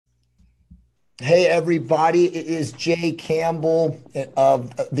Hey everybody, it is Jay Campbell,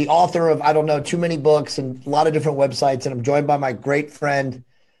 the author of I don't know too many books and a lot of different websites, and I'm joined by my great friend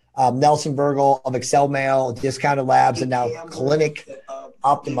Nelson Vergel of Excel Mail, Discounted Labs, and now Clinic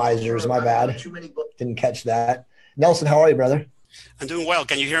Optimizers. My bad, didn't catch that. Nelson, how are you, brother? I'm doing well.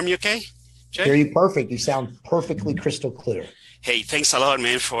 Can you hear me okay, Hear Jay? you perfect. You sound perfectly crystal clear. Hey, thanks a lot,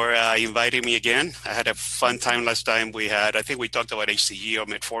 man, for inviting me again. I had a fun time last time. I think we talked about HCG or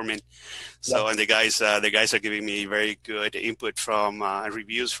metformin. So, Yep. and the guys are giving me very good input from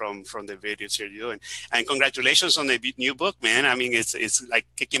reviews from the videos you're doing. And congratulations on the new book, man. I mean, it's like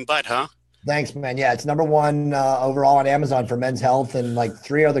kicking butt, huh? Thanks, man. Yeah, it's number one overall on Amazon for men's health and like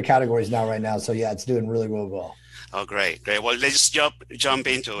three other categories now right now. So yeah, it's doing really, really well. Oh, great, great. Well, let's jump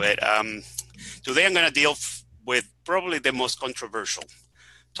into it. Today, I'm going to deal with probably the most controversial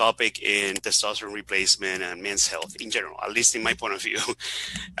topic in testosterone replacement and men's health in general, at least in my point of view.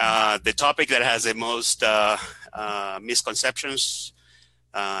 The topic that has the most misconceptions,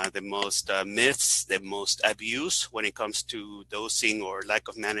 the most myths, the most abuse when it comes to dosing or lack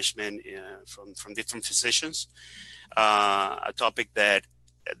of management from different physicians. A topic that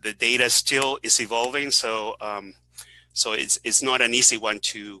the data still is evolving, so it's not an easy one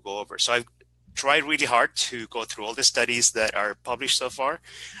to go over. So I've tried really hard to go through all the studies that are published so far,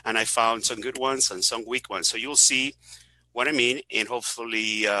 and I found some good ones and some weak ones. So you'll see what I mean, and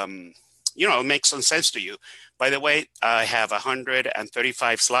hopefully, make some sense to you. By the way, I have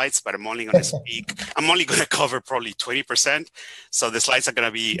 135 slides, but I'm only going to cover probably 20%. So the slides are going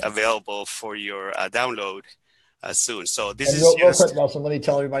to be available for your download soon. So this And is real quick, just Nelson, let me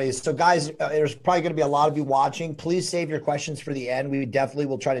tell everybody. So, guys, there's probably going to be a lot of you watching. Please save your questions for the end. We definitely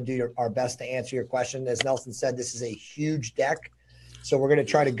will try to do our best to answer your question. As Nelson said, this is a huge deck. So, we're going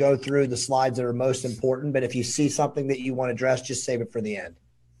to try to go through the slides that are most important. But if you see something that you want to address, just save it for the end.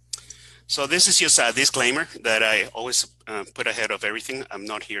 So this is just a disclaimer that I always put ahead of everything. I'm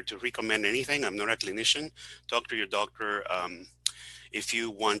not here to recommend anything. I'm not a clinician. Talk to your doctor if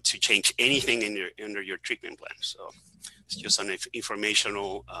you want to change anything in under your treatment plan. So it's just an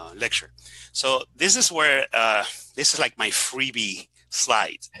informational lecture. So this is where this is like my freebie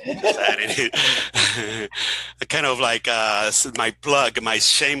slide. Just added it. Kind of like my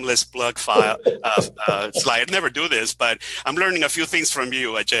shameless plug file slide. I never do this, but I'm learning a few things from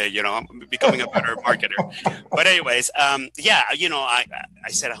you, Ajay. I'm becoming a better marketer. But anyways, yeah, I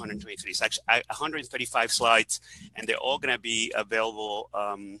said 123. It's actually 135 slides, and they're all going to be available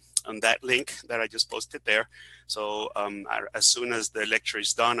on that link that I just posted there. So as soon as the lecture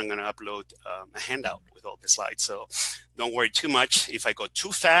is done, I'm going to upload a handout with all the slides. So don't worry too much if I go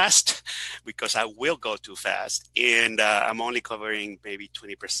too fast, because I will go too fast. And I'm only covering maybe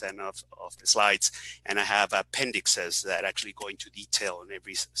 20% of the slides. And I have appendixes that actually go into detail on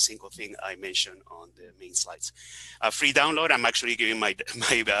every single thing I mentioned on the main slides. Free download, I'm actually giving my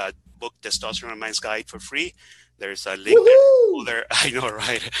book, Testosterone Mind's Guide, for free. There's a link Woohoo! there. I know,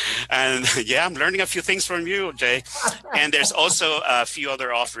 right? And yeah, I'm learning a few things from you, Jay. And there's also a few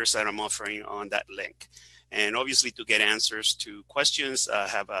other offers that I'm offering on that link. And obviously, to get answers to questions, I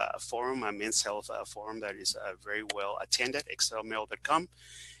have a forum, a men's health forum that is very well attended, excelmail.com.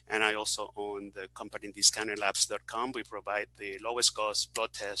 And I also own the company discountedlabs.com. We provide the lowest cost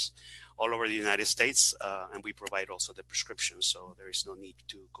blood tests all over the United States, and we provide also the prescription, so there is no need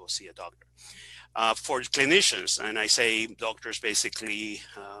to go see a doctor. For clinicians, and I say doctors basically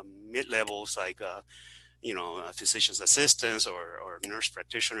mid-levels like physician's assistants or nurse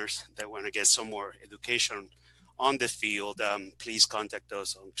practitioners that want to get some more education on the field, please contact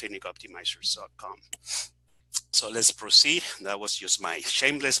us on clinicoptimizers.com. So let's proceed. That was just my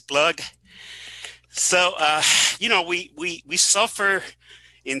shameless plug. So, we suffer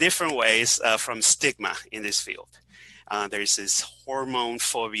in different ways from stigma in this field. There's this hormone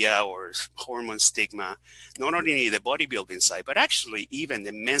phobia or hormone stigma, not only the bodybuilding side, but actually even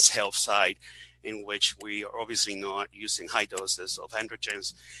the men's health side, in which we are obviously not using high doses of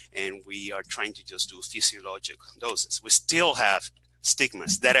androgens, and we are trying to just do physiological doses. We still have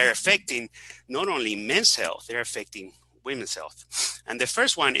stigmas that are affecting not only men's health, they're affecting women's health. And the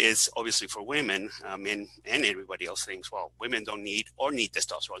first one is obviously for women, men and everybody else thinks, well, women don't need or need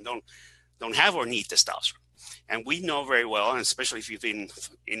testosterone, don't have or need testosterone. And we know very well, and especially if you've been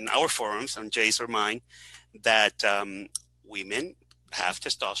in our forums on Jay's or mine, that women have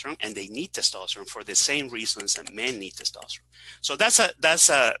testosterone and they need testosterone for the same reasons that men need testosterone. So that's a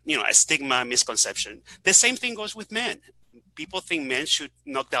a stigma misconception. The same thing goes with men. People think men should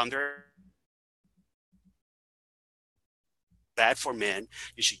knock down their bad for men.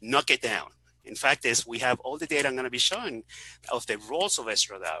 You should knock it down. In fact, is we have all the data I'm going to be showing of the roles of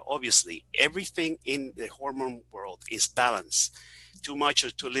estradiol. Obviously, everything in the hormone world is balanced. Too much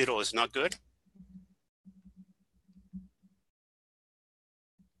or too little is not good.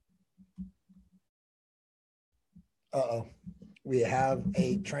 Uh-oh. We have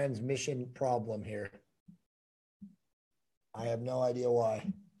a transmission problem here. I have no idea why.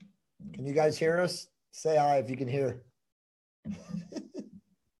 Can you guys hear us? Say hi if you can hear.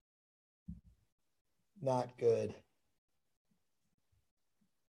 Not good.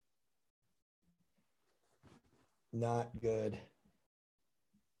 Not good.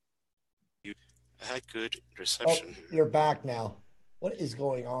 You had good reception. Oh, you're back now. What is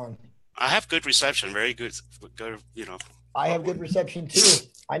going on? I have good reception. Very good. You know. I have good reception too.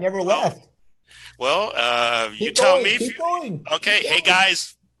 I never left. Well, you tell me. Keep going. Okay. Hey,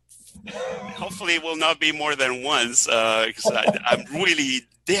 guys. Hopefully it will not be more than once because I'm really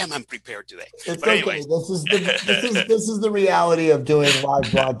damn unprepared today. It's but okay. This is the reality of doing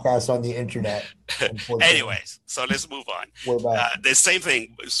live broadcasts on the internet. Anyways, so let's move on. The same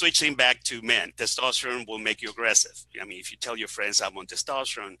thing, switching back to men, testosterone will make you aggressive. I mean, if you tell your friends I'm on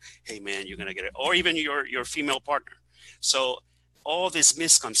testosterone, hey man, you're gonna get it, or even your female partner. So all these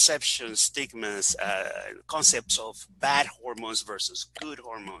misconceptions, stigmas, concepts of bad hormones versus good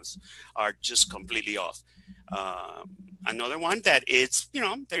hormones are just completely off. Another one that it's,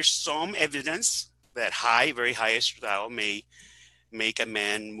 there's some evidence that very high estradiol may make a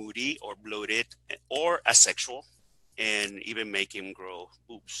man moody or bloated or asexual and even make him grow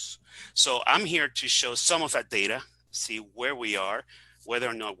boobs. So I'm here to show some of that data, see where we are, whether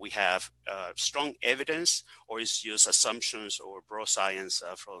or not we have strong evidence or it's just assumptions or bro science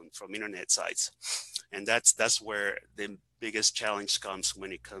from internet sites. And that's where the biggest challenge comes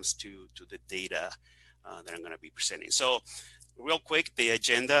when it comes to the data that I'm going to be presenting. So real quick, the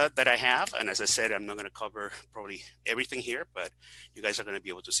agenda that I have, and as I said, I'm not going to cover probably everything here, but you guys are going to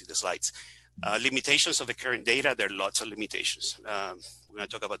be able to see the slides. Limitations of the current data, there are lots of limitations. We're going to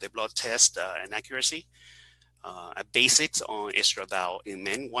talk about the blood test and accuracy. Basics on estradiol in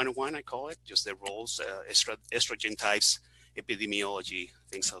men 101, I call it, just the roles, estrogen types, epidemiology,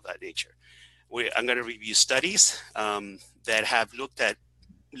 things of that nature. I'm going to review studies that have looked at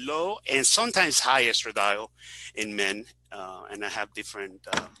low and sometimes high estradiol in men, and I have different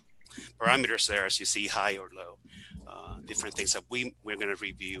parameters there, as you see, high or low. Different things that we're going to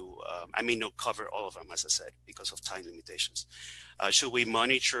review. I may not cover all of them, as I said, because of time limitations. Should we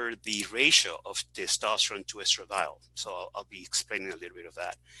monitor the ratio of testosterone to estradiol? So I'll be explaining a little bit of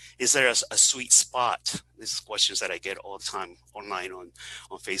that. Is there a sweet spot? These are questions that I get all the time online on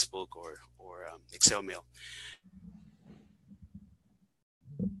Facebook or Excel mail.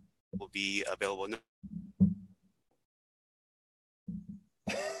 Will be available now.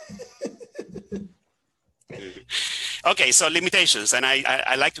 Okay, so limitations, and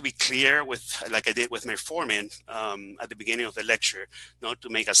I like to be clear with, like I did with metformin at the beginning of the lecture, not to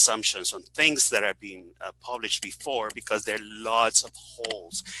make assumptions on things that are being published before, because there are lots of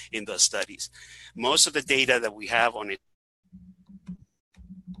holes in the studies. Most of the data that we have on it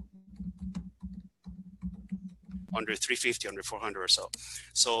under 350, under 400 or so.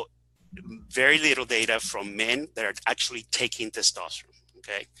 So very little data from men that are actually taking testosterone,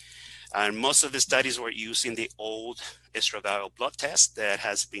 okay? And most of the studies were using the old estradiol blood test that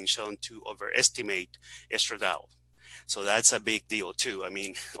has been shown to overestimate estradiol. So that's a big deal too. I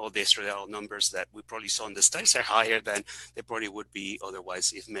mean, all the estradiol numbers that we probably saw in the studies are higher than they probably would be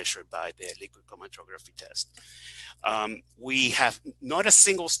otherwise if measured by the liquid chromatography test. We have not a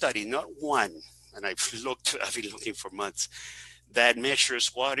single study, not one, and I've been looking for months, that measures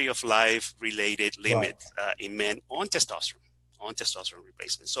quality of life related limits in men on testosterone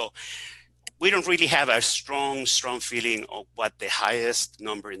replacement. So we don't really have a strong feeling of what the highest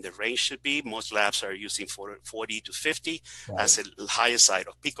number in the range should be. Most labs are using 40 to 50 as the highest side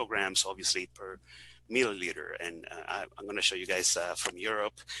of picograms, obviously, per milliliter. And I'm going to show you guys from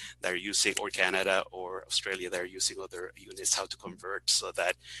Europe that are using, or Canada or Australia, that are using other units, how to convert so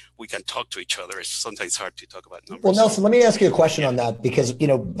that we can talk to each other. It's sometimes hard to talk about numbers. Well, Nelson, let me ask you a question on that, because,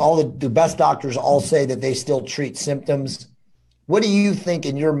 all the best doctors all say that they still treat symptoms. What do you think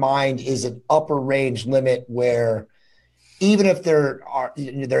in your mind is an upper range limit where even if they're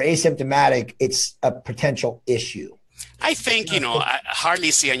asymptomatic, it's a potential issue? I think, I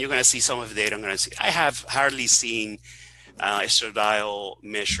hardly see, and you're going to see some of the data I'm going to see. I have hardly seen estradiol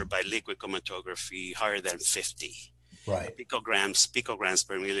measured by liquid chromatography higher than 50. Right. picograms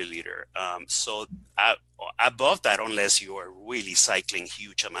per milliliter. So above that, unless you are really cycling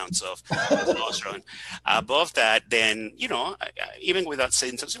huge amounts of testosterone, above that, then, even without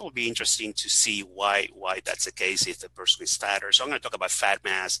symptoms, it will be interesting to see why that's the case if the person is fatter. So I'm going to talk about fat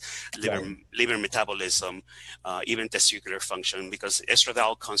mass, liver metabolism, even testicular function, because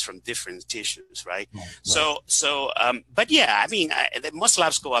estradiol comes from different tissues, right? But yeah, I mean, most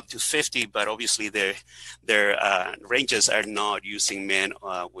labs go up to 50, but obviously their ranges are not using men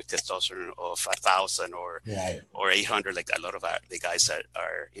with testosterone of 1,000 or 800, like a lot of the guys that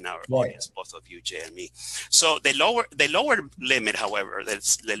are in our audience, both of you, Jay and me. So the lower limit, however,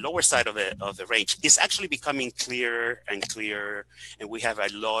 that's the lower side of the range, is actually becoming clearer and clearer, and we have a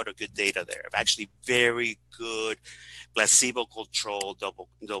lot of good data there. Actually, very good placebo-controlled,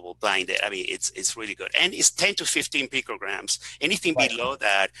 double blinded. I mean, it's really good, and it's 10 to 15 picograms. Anything below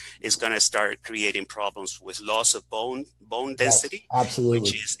that is going to start creating problems with loss of bone density. Absolutely,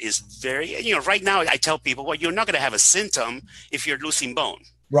 which is very, right now I tell people, well, you're not going to have a symptom if you're losing bone.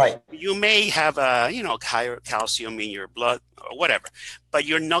 Right. You may have higher calcium in your blood or whatever, but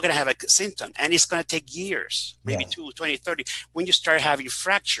you're not going to have a symptom, and it's going to take years, maybe 20, 30, when you start having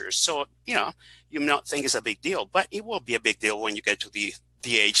fractures. So, you may not think it's a big deal, but it will be a big deal when you get to the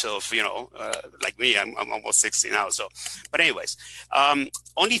age of, like me, I'm almost 60 now. So, but anyways,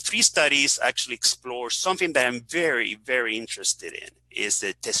 only 3 studies actually explore something that I'm very, very interested in, is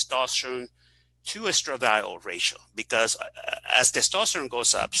the testosterone to estradiol ratio, because as testosterone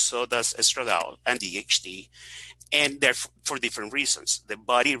goes up, so does estradiol and DHT, and they're for different reasons. The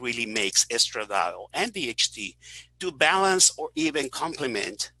body really makes estradiol and DHT to balance or even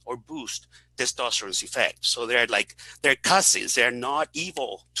complement or boost testosterone's effect. So they're cousins. They're not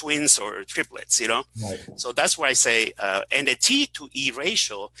evil twins or triplets, Right. So that's why I say, and the T to E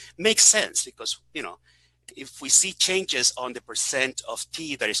ratio makes sense, because, if we see changes on the percent of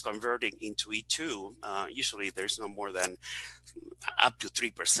T that is converting into E2, usually there's no more than up to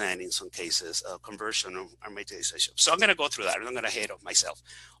 3% in some cases conversion or aromatase. So I'm going to go through that. I'm not going to hate on myself.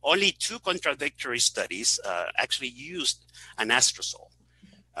 Only 2 contradictory studies actually used anastrozole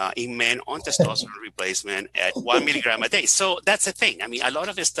in men on testosterone replacement at 1 milligram a day. So that's the thing. I mean, a lot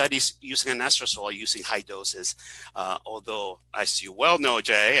of the studies using anastrozole are using high doses, although, as you well know,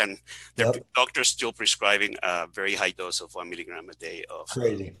 Jay, and the doctors still prescribing a very high dose of 1 milligram a day of.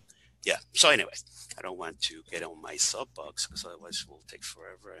 Crazy. Yeah. So anyways, I don't want to get on my soapbox, because otherwise it will take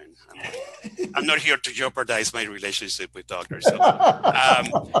forever, and I'm not here to jeopardize my relationship with doctors. So,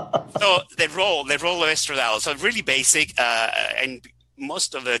 so the role of estradiol. So really basic, and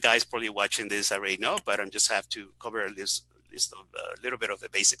most of the guys probably watching this already know, but I just have to cover a little bit of the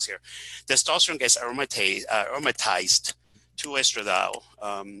basics here. Testosterone gets aromatized to estradiol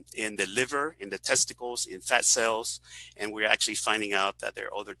in the liver, in the testicles, in fat cells, and we're actually finding out that there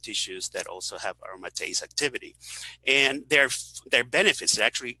are other tissues that also have aromatase activity. And their benefits are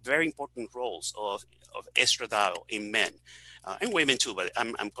actually very important roles of estradiol in men and women too, but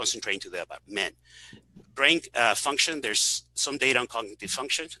I'm concentrating today about men. Brain function, there's some data on cognitive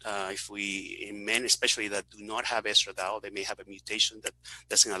function. In men, especially that do not have estradiol, they may have a mutation that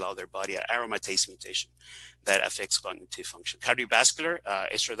doesn't allow their body, an aromatase mutation that affects cognitive function. Cardiovascular,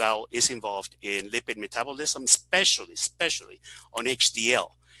 estradiol is involved in lipid metabolism, especially on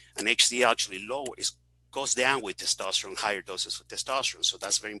HDL. And HDL actually goes down with testosterone, higher doses of testosterone. So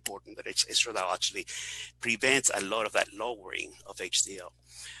that's very important that estradiol actually prevents a lot of that lowering of HDL.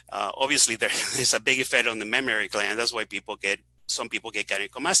 Obviously, there's a big effect on the mammary gland. That's why some people get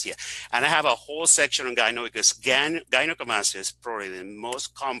gynecomastia. And I have a whole section on gyno, because gynecomastia is probably the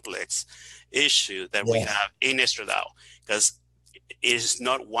most complex issue that we have in estradiol, because it is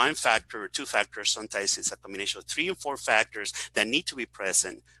not one factor or 2 factors. Sometimes it's a combination of 3 and 4 factors that need to be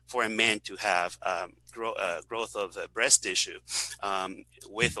present for a man to have growth of the breast tissue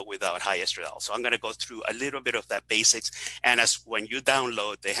with or without high estradiol. So I'm going to go through a little bit of that basics. And when you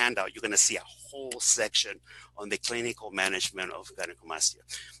download the handout, you're going to see a whole section on the clinical management of gynecomastia.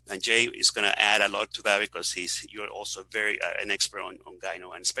 And Jay is going to add a lot to that, because you're also very an expert on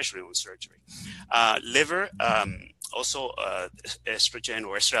gyno, and especially on surgery. Liver, also estrogen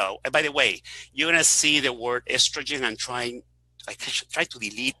or estradiol. And by the way, you're going to see the word estrogen. I try to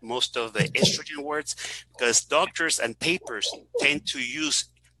delete most of the estrogen words, because doctors and papers tend to use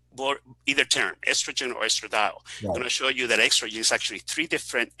either term, estrogen or estradiol. I'm going to show you that estrogen is actually 3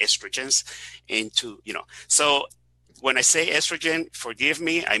 different estrogens So when I say estrogen, forgive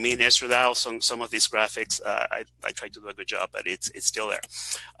me, I mean estradiol. Some of these graphics, I try to do a good job, but it's still there.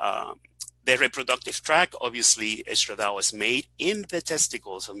 The reproductive tract, obviously, estradiol is made in the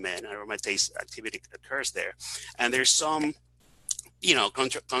testicles of men. Aromatase activity occurs there. And there's some,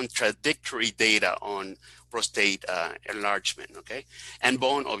 contradictory data on prostate enlargement, okay? And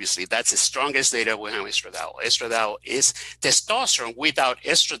bone, obviously, that's the strongest data we have estradiol. Estradiol is testosterone without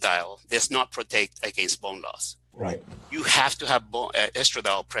estradiol does not protect against bone loss. Right. You have to have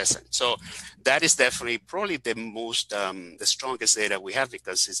estradiol present. So that is definitely probably the most, the strongest data we have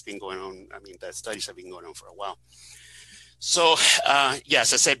because it's been going on. I mean, the studies have been going on for a while. So, as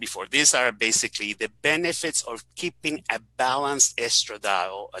I said before, these are basically the benefits of keeping a balanced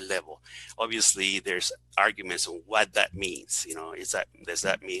estradiol level. Obviously, there's arguments on what that means. Does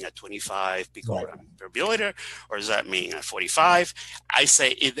that mean a 25 picogram per milliliter, or does that mean a 45? I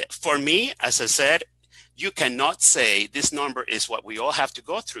say, for me, as I said, you cannot say this number is what we all have to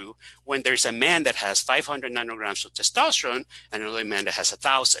go through when there's a man that has 500 nanograms of testosterone and another man that has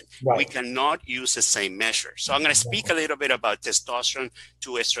 1,000. Right. We cannot use the same measure. So I'm going to speak a little bit about testosterone to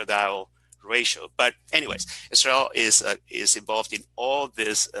estradiol ratio. But anyways, estradiol is involved in all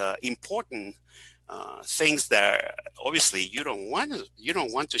these important things that obviously you don't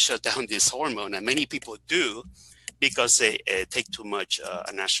want to shut down this hormone, and many people do, because they take too much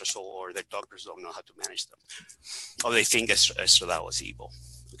anastrozole, or the doctors don't know how to manage them, or they think estradiol is evil.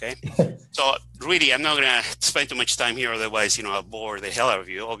 Okay, so really, I'm not going to spend too much time here, otherwise, I'll bore the hell out of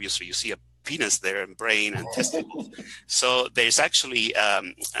you. Obviously, you see a penis there, and brain, and testicles. So there's actually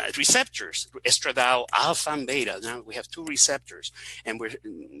receptors, estradiol alpha and beta. Now we have 2 receptors, and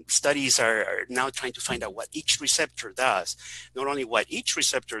studies are now trying to find out what each receptor does. Not only what each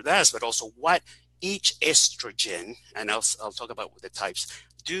receptor does, but also what each estrogen, and I'll talk about what the types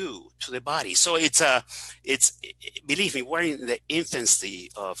do to the body. So it's believe me, we're in the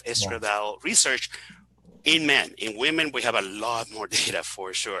infancy of estradiol research in men. In women, we have a lot more data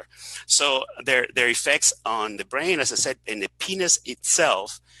for sure. So their effects on the brain, as I said, in the penis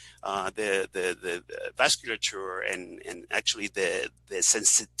itself, the vasculature and actually the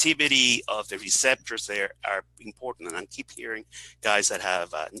sensitivity of the receptors there are important. And I keep hearing guys that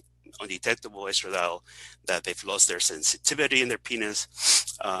have undetectable estradiol that they've lost their sensitivity in their penis.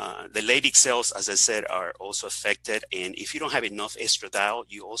 The Leydig cells, as I said, are also affected. And if you don't have enough estradiol,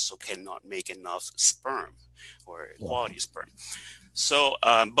 you also cannot make enough sperm or quality sperm. So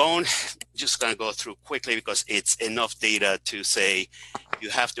bone, just going to go through quickly because it's enough data to say you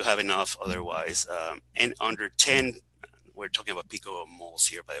have to have enough, otherwise. And under 10, we're talking about picomoles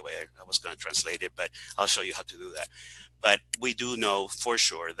here, by the way. I was going to translate it, but I'll show you how to do that. But we do know for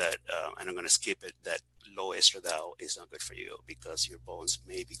sure that, and I'm going to skip it, that low estradiol is not good for you because your bones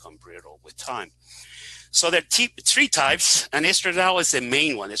may become brittle with time. So there are 3 types, and estradiol is the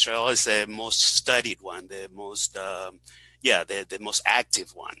main one. Estradiol is the most studied one, the most, the most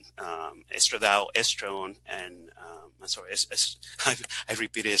active one. Estradiol, estrone, and I'm sorry, I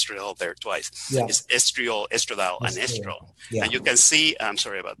repeated estradiol there twice. Yeah. It's estriol, estradiol, and estrone. Yeah. And you can see, I'm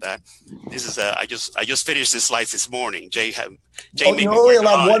sorry about that. This is I just finished the slides this morning. Jay you only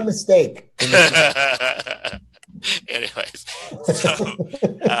allowed one mistake. Anyways, so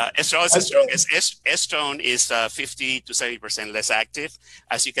estradiol is the strongest. Estrone is 50 to 70% less active.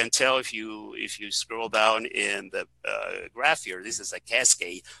 As you can tell, if you scroll down in the graph here, this is a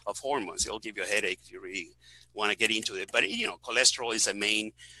cascade of hormones. It'll give you a headache if you really want to get into it. But cholesterol is a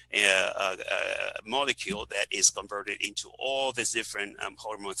main molecule that is converted into all these different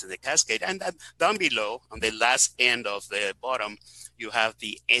hormones in the cascade. And down below, on the last end of the bottom, you have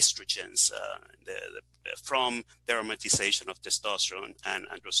the estrogens, from the aromatization of testosterone and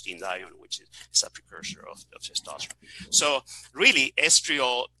androstenedione, which is a precursor of testosterone. So really,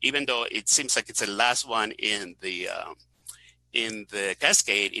 estriol, even though it seems like it's the last one in the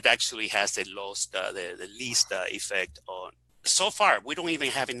cascade, it actually has the least effect on. So far, we don't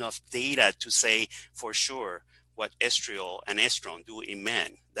even have enough data to say for sure what estriol and estrone do in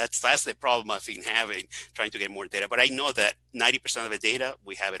men. That's the problem I've been having, trying to get more data. But I know that 90% of the data,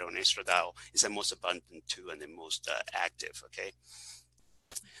 we have it on estradiol. It's the most abundant too and the most active, okay?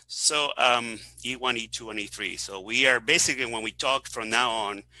 So E1, E2, and E3. So we are basically, when we talk from now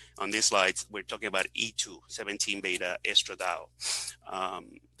on these slides, we're talking about E2, 17 beta estradiol.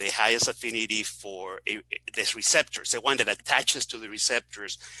 The highest affinity for the receptors, the one that attaches to the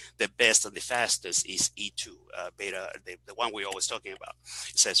receptors the best and the fastest is E2 beta, the one we're always talking about,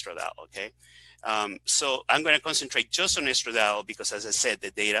 is estradiol, okay? So I'm going to concentrate just on estradiol because, as I said,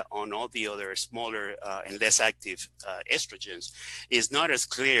 the data on all the other smaller and less active estrogens is not as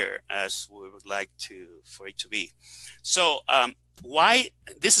clear as we would like for it to be. So why?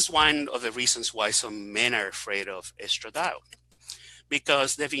 This is one of the reasons why some men are afraid of estradiol,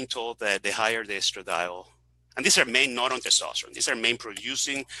 because they've been told that the higher the estradiol, and these are men not on testosterone, these are men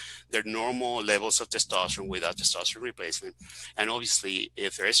producing their normal levels of testosterone without testosterone replacement. And obviously,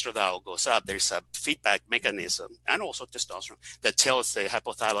 if their estradiol goes up, there's a feedback mechanism and also testosterone that tells the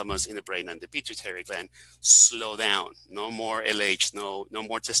hypothalamus in the brain and the pituitary gland, slow down, no more LH, no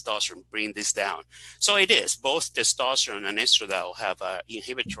more testosterone, bring this down. So it is, both testosterone and estradiol have an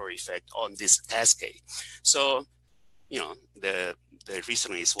inhibitory effect on this cascade. So, the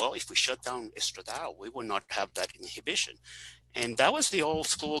reason is, well, if we shut down estradiol, we will not have that inhibition. And that was the old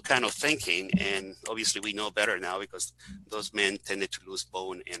school kind of thinking. And obviously we know better now because those men tended to lose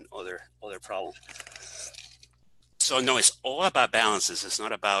bone and other problems. So no, it's all about balances. It's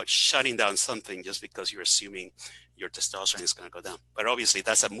not about shutting down something just because you're assuming your testosterone is going to go down. But obviously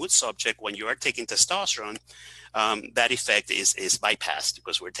that's a mood subject. When you are taking testosterone, that effect is bypassed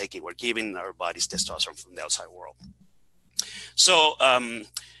because we're giving our bodies testosterone from the outside world. So,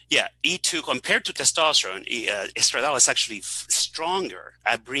 E2 compared to testosterone, estradiol is actually stronger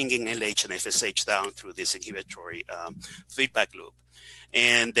at bringing LH and FSH down through this inhibitory feedback loop.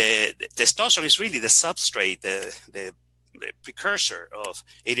 And the testosterone is really the substrate, the precursor of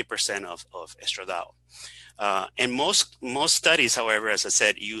 80% of estradiol. And most studies, however, as I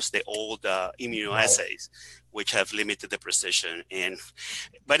said, use the old immunoassays, which have limited the precision.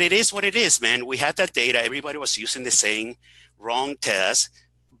 But it is what it is, man. We had that data. Everybody was using the same wrong test.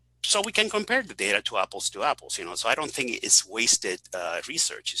 So we can compare the data to apples. So I don't think it's wasted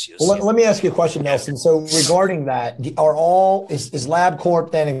research. It's just, well, let me ask you a question, Nelson. So regarding that, is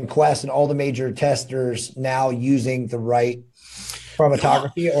LabCorp then and Quest and all the major testers now using the right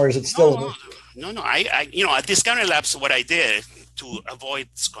chromatography, or is it still? No. At Discounted Labs, what I did to avoid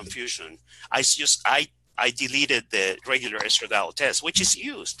confusion, I deleted the regular estradiol test, which is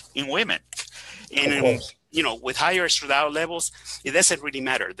used in women. And with higher estradiol levels, it doesn't really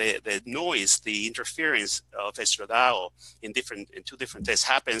matter. The noise, the interference of estradiol in two different tests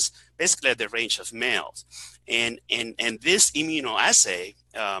happens basically at the range of males. And this immunoassay,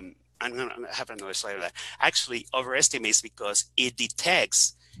 I'm going to have another slide of that, actually overestimates because it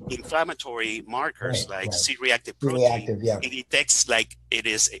detects inflammatory markers like C-reactive protein. It detects like it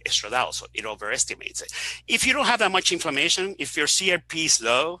is estradiol, so it overestimates it. If you don't have that much inflammation, if your CRP is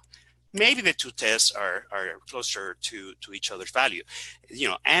low, maybe the two tests are closer to each other's value,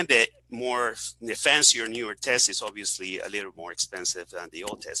 and the fancier, newer test is obviously a little more expensive than the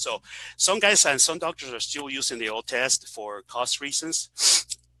old test. So some guys and some doctors are still using the old test for cost reasons.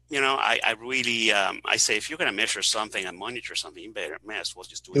 I really, I say, if you're going to measure something and monitor something, you may as well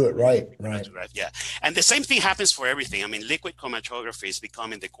just do it right. Yeah. And the same thing happens for everything. I mean, liquid chromatography is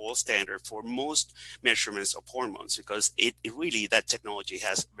becoming the gold standard for most measurements of hormones because it really, that technology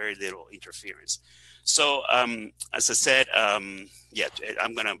has very little interference. So, as I said, I'm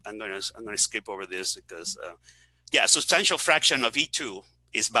gonna skip over this because, a substantial fraction of E2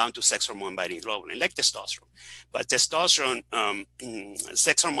 is bound to sex hormone binding globulin, like testosterone. But testosterone,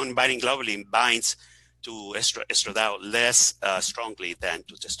 sex hormone binding globulin binds to estradiol less strongly than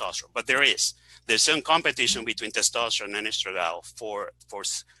to testosterone. But there's some competition between testosterone and estradiol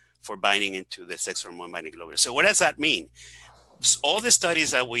for binding into the sex hormone binding globulin. So what does that mean? All the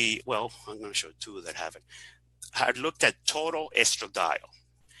studies that I'm going to show two that haven't, had looked at total estradiol.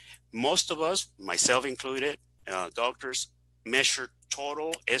 Most of us, myself included, doctors, measure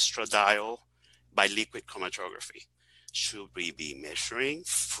total estradiol by liquid chromatography. Should we be measuring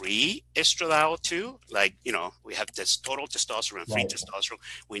free estradiol too? Like, we have this total testosterone, free testosterone.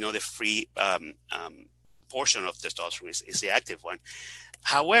 We know the free portion of testosterone is the active one.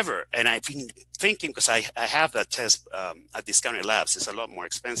 However, and I've been thinking, because I have that test at Discounted Labs, it's a lot more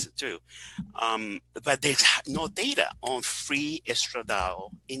expensive too. But there's no data on free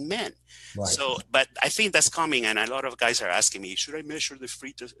estradiol in men. So, but I think that's coming, and a lot of guys are asking me, should I measure the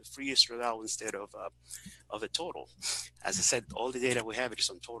free estradiol instead of the total? As I said, all the data we have is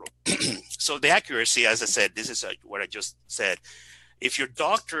on total. So the accuracy, as I said, this is what I just said. If your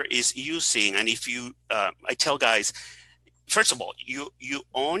doctor is using, and if you, I tell guys, first of all, you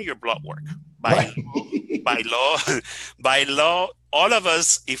own your blood work by law. All of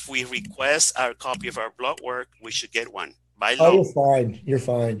us, if we request our copy of our blood work, we should get one by law. Oh, you're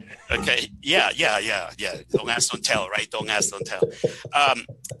fine. Okay. Yeah. Don't ask, don't tell, right? Don't ask, don't tell.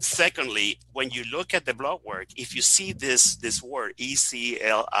 Secondly, when you look at the blood work, if you see this word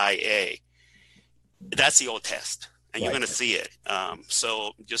ECLIA, that's the old test. And you're going to see it.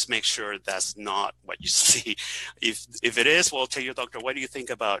 So just make sure that's not what you see. If it is, well, tell your doctor, what do you think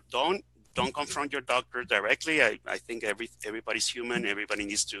about? Don't don't confront your doctor directly. I think everybody's human. Everybody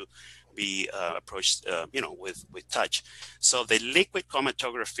needs to be approached, with touch. So the liquid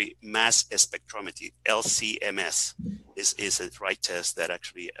chromatography mass spectrometry, LCMS, is a right test that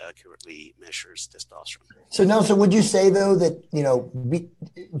actually accurately measures testosterone. So Nelson, would you say though that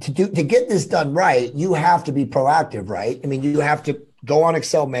to get this done right, you have to be proactive, right? I mean, you have to go on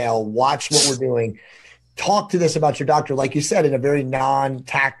Excel Mail, watch what we're doing, talk to this about your doctor, like you said, in a very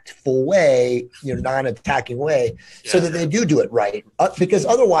non-tactful way, non-attacking way, so that they do it right. Because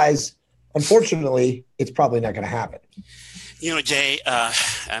otherwise, unfortunately, it's probably not going to happen. Jay,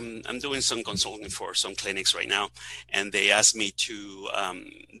 I'm doing some consulting for some clinics right now, and they asked me to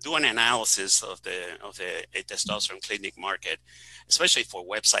do an analysis of the testosterone clinic market, especially for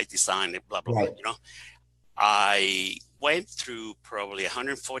website design and blah blah Right. blah. I went through probably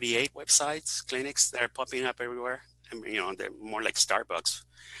 148 websites, clinics that are popping up everywhere. I mean, they're more like Starbucks.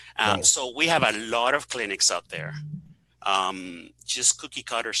 Right. So we have a lot of clinics out there. Just cookie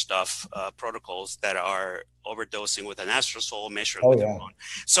cutter stuff, protocols that are overdosing with an astrosol, measuring with hormone.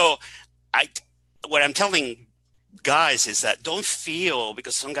 So what I'm telling guys is that don't feel,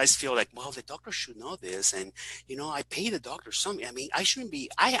 because some guys feel like, well, the doctor should know this, and I pay the doctor something. I mean, I shouldn't be.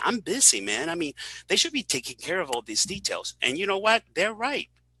 I'm busy, man. I mean, they should be taking care of all these details. And you know what? They're right.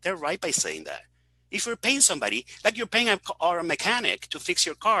 They're right by saying that. If you're paying somebody, like you're paying a mechanic to fix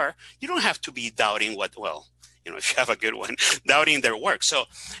your car, you don't have to be doubting if you have a good one, doubting their work. So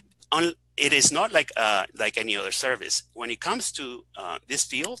it is not like any other service. When it comes to this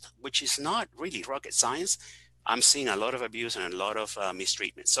field, which is not really rocket science, I'm seeing a lot of abuse and a lot of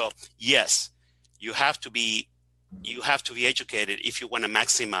mistreatment. So yes, you have to be educated if you want to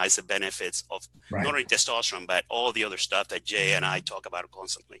maximize the benefits of not only testosterone, but all the other stuff that Jay and I talk about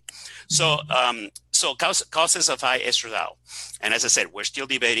constantly. So causes of high estradiol. And as I said, we're still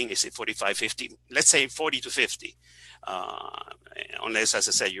debating, is it 45, 50? Let's say 40 to 50. Unless, as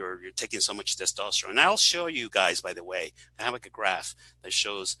I said, you're taking so much testosterone. And I'll show you guys, by the way, I have like a graph that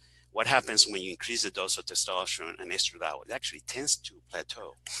shows what happens when you increase the dose of testosterone and estradiol. It actually tends to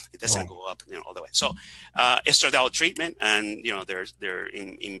plateau. It doesn't go up, all the way. So estradiol treatment, and they're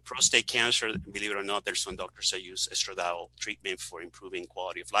in prostate cancer, believe it or not, there's some doctors that use estradiol treatment for improving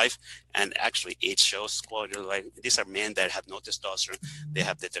quality of life, and actually it shows quality of life. These are men that have no testosterone. They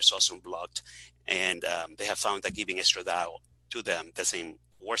have the testosterone blocked, and they have found that giving estradiol to them doesn't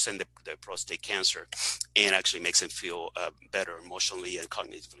worsen the prostate cancer, and actually makes them feel better emotionally and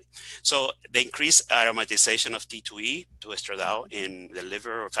cognitively. So the increased aromatization of T2E to estradiol in the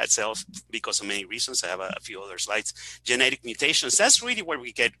liver or fat cells, because of many reasons. I have a few other slides. Genetic mutations, that's really where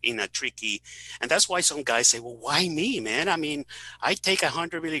we get in a tricky, and that's why some guys say, well, why me, man? I mean, I take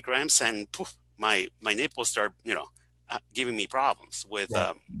 100 milligrams and poof, my nipples start, giving me problems with,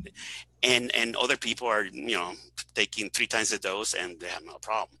 and other people are, taking 3 times the dose and they have no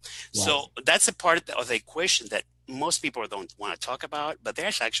problem. Right. So that's a part of the equation that most people don't want to talk about, but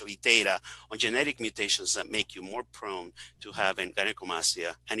there's actually data on genetic mutations that make you more prone to having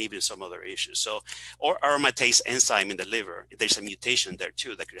gynecomastia and even some other issues. So, or aromatase enzyme in the liver, there's a mutation there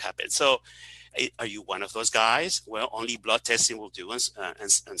too that could happen. So are you one of those guys? Well, only blood testing will do, and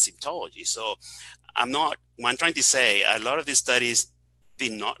symptology. So what I'm trying to say, a lot of these studies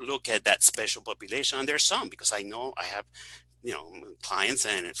did not look at that special population. And there's some, because I know I have, clients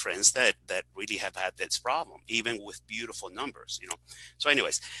and friends that really have had this problem, even with beautiful numbers, So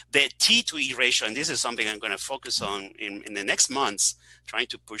anyways, the T to E ratio, and this is something I'm going to focus on in the next months, trying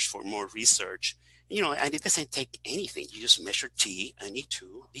to push for more research, and it doesn't take anything. You just measure T and E2,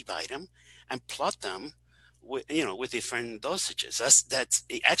 divide them, and plot them with different dosages. That's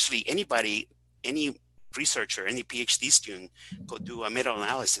actually any researcher, any PhD student could do a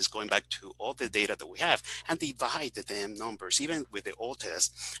meta-analysis going back to all the data that we have and divide the damn numbers, even with the old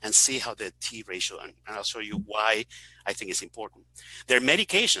test, and see how the T ratio, and I'll show you why I think it's important. There are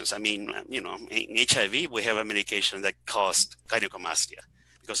medications. I mean, in HIV, we have a medication that caused gynecomastia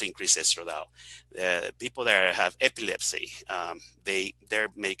because it increases estradiol. People that have epilepsy, their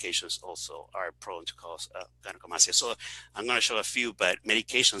medications also are prone to cause gynecomastia. So I'm going to show a few, but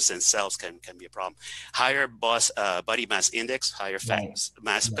medications themselves can be a problem. Higher body mass index, higher fat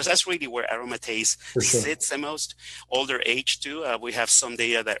mass, because that's really where aromatase sits the most. Older age too. We have some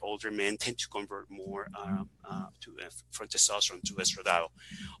data that older men tend to convert more from testosterone to estradiol.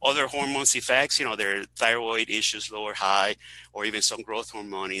 Other hormones effects, their thyroid issues, low or high, or even some growth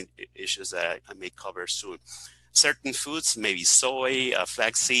hormone issues that I may cover soon. Certain foods, maybe soy,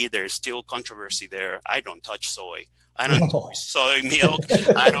 flaxseed, there's still controversy there. I don't touch soy. I don't do No. soy milk.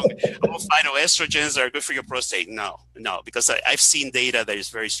 I don't. Oh, phytoestrogens are good for your prostate. No, no, because I've seen data that is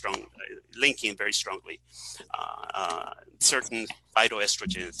very strong, linking very strongly certain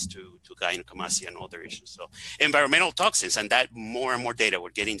phytoestrogens to gynecomastia and other issues. So environmental toxins, and that more and more data.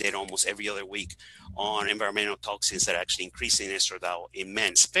 We're getting data almost every other week on environmental toxins that are actually increasing estradiol in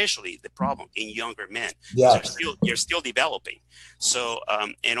men, especially the problem in younger men, because Yes. you're still developing. So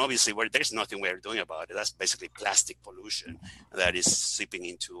and obviously there's nothing we're doing about it. That's basically plastic pollution that is seeping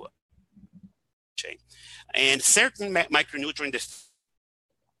into chain. And certain micronutrient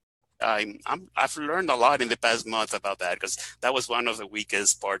I've learned a lot in the past month about that, because that was one of the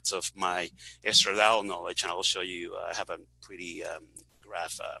weakest parts of my estradiol knowledge, and I'll show you. I have a pretty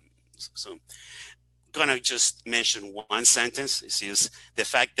graph soon. Gonna just mention one sentence. This is the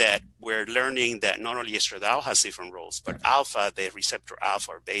fact that we're learning that not only estradiol has different roles, but alpha, the receptor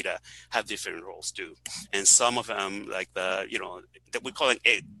alpha or beta, have different roles too. And some of them, like that we call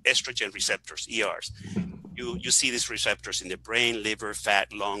it estrogen receptors, ERs. You see these receptors in the brain, liver,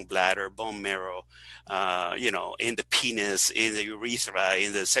 fat, lung, bladder, bone marrow, in the penis, in the urethra,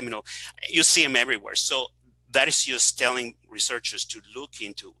 in the seminal. You see them everywhere. So that is just telling researchers to look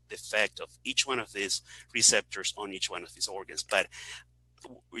into the effect of each one of these receptors on each one of these organs. But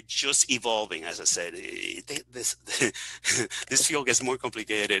we're just evolving, as I said. This field gets more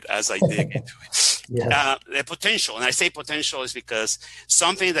complicated as I dig into it. Yes. The potential, and I say potential is because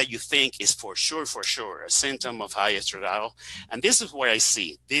something that you think is for sure a symptom of high estradiol, and this is where I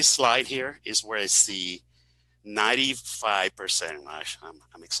see, this slide here is where I see 95%,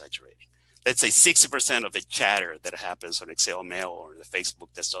 I'm exaggerating. Let's say 60% of the chatter that happens on Excel Mail or the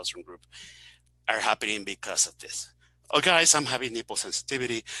Facebook testosterone group are happening because of this. Oh, guys, I'm having nipple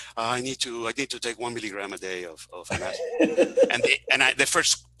sensitivity. I need to take 1 milligram a day of anastrozole. and the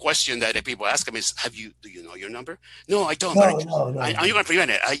first question that the people ask them is, do you know your number? No, I don't. No, But no, no. I'm going to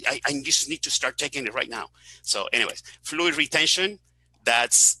prevent it. I just need to start taking it right now. So anyways, fluid retention,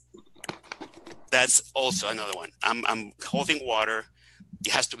 that's also another one. I'm holding water.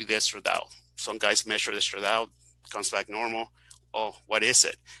 It has to be the estradiol. Some guys measure the estradiol, comes back normal. Oh, what is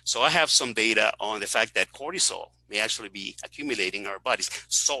it? So I have some data on the fact that cortisol may actually be accumulating in our bodies.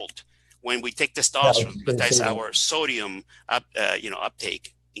 Salt, when we take testosterone, that's our sodium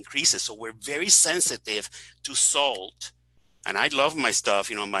uptake increases. So we're very sensitive to salt. And I love my stuff,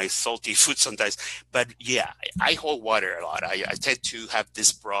 my salty food sometimes. But yeah, I hold water a lot. I tend to have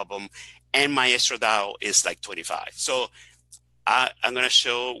this problem, and my estradiol is like 25. So I'm going to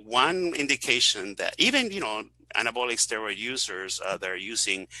show one indication that even, anabolic steroid users that are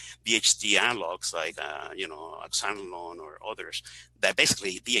using DHT analogs like, oxandrolone or others, that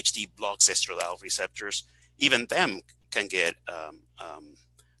basically DHT blocks estradiol receptors, even them can get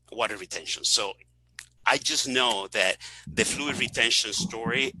water retention. So I just know that the fluid retention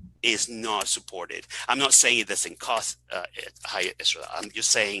story is not supported. I'm not saying it doesn't cause high estradiol. I'm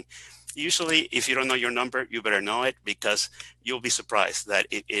just saying, usually, if you don't know your number, you better know it, because you'll be surprised that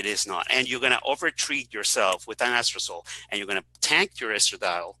it is not. And you're going to over-treat yourself with anastrozole, and you're going to tank your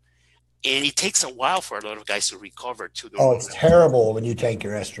estradiol. And it takes a while for a lot of guys to recover to normal. Oh, it's terrible when you take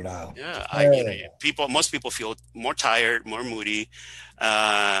your estradiol. Yeah, most people feel more tired, more moody,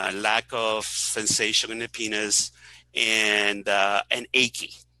 lack of sensation in the penis, and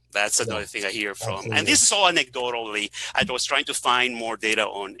achy. That's another thing I hear from. Absolutely. And this is all anecdotally. I was trying to find more data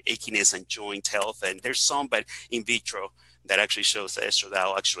on achiness and joint health, and there's some, but in vitro, that actually shows that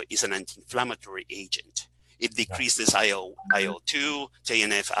estradiol actually is an anti-inflammatory agent. It decreases IL-2,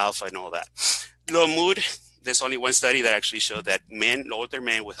 TNF alpha, and all that. Low mood, there's only one study that actually showed that older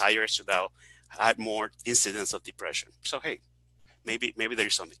men with higher estradiol had more incidence of depression. So hey, maybe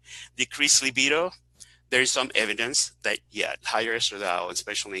there's something. Decreased libido, there is some evidence that, higher estradiol,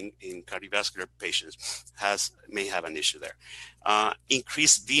 especially in cardiovascular patients, may have an issue there.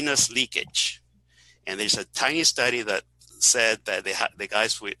 Increased venous leakage. And there's a tiny study that said that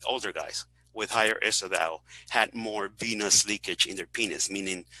the older guys with higher estradiol had more venous leakage in their penis,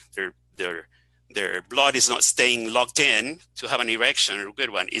 meaning their blood is not staying locked in to have an erection or a good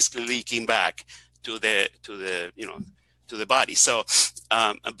one. It's leaking back to the body. So,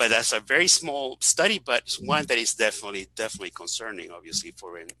 but that's a very small study, but it's one that is definitely concerning, obviously,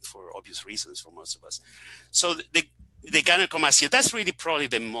 for obvious reasons for most of us. So the gynecomastia, that's really probably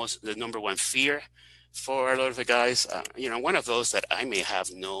the number one fear for a lot of the guys. One of those that I may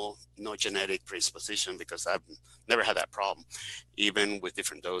have no genetic predisposition, because I've never had that problem, even with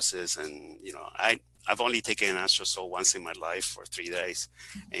different doses. And, I've only taken an anastrozole once in my life for 3 days,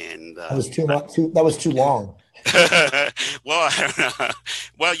 and That was too much. That was too long. well, I don't know.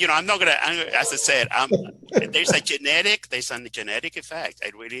 Well, I'm not gonna. As I said, there's a genetic effect.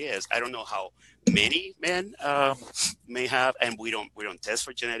 It really is. I don't know how many men may have, and we don't test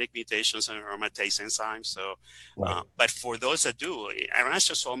for genetic mutations on aromatase enzymes. So, Right. but for those that do,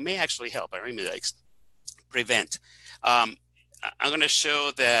 anastrozole may actually help. Arimidex prevent. Um, I'm going to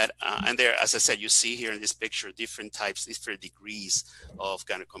show that, and there, as I said, you see here in this picture, different types, different degrees of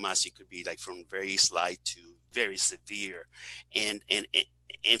gynecomastia. It could be like from very slight to very severe. And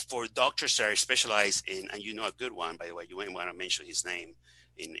for doctors that are specialized in, and a good one, by the way, you might want to mention his name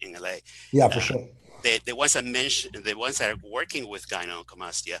in LA. Yeah, for sure. The ones I mentioned, the ones that are working with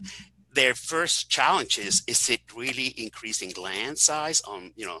gynecomastia, their first challenge is it really increasing gland size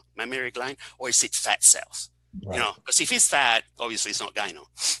on, mammary gland, or is it fat cells? Right. Because if it's fat, obviously it's not gyno.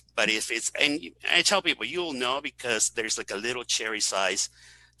 But if it's, and I tell people, you'll know because there's like a little cherry size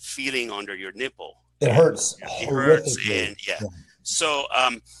feeling under your nipple. It hurts. It hurts, Horrifically. and yeah. So,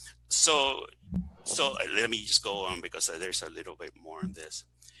 so let me just go on because there's a little bit more on this.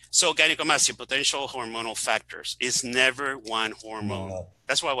 So gynecomastia, potential hormonal factors, is never one hormone. No.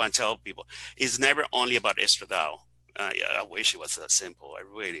 That's why I want to tell people, it's never only about estradiol. I wish it was that simple. I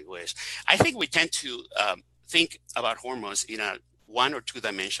really wish. I think we tend to think about hormones in a one or two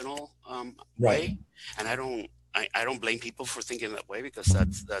dimensional way, and I don't blame people for thinking that way because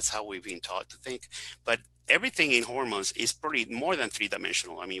that's how we've been taught to think. But everything in hormones is probably more than three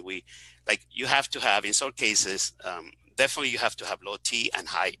dimensional. I mean, you have to have, in some cases, definitely you have to have low T and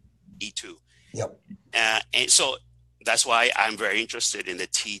high E2. Yep. And so that's why I'm very interested in the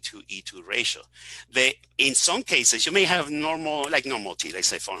T to E2 ratio. In some cases, you may have normal T, let's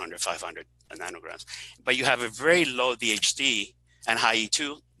say 400, 500 nanograms, but you have a very low DHT and high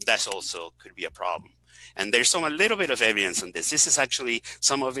E2, that's also could be a problem. And there's a little bit of evidence on this. This is actually,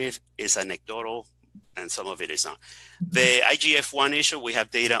 some of it is anecdotal and some of it is not. The IGF-1 issue, we have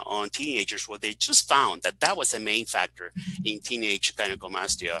data on teenagers where they just found that was the main factor in teenage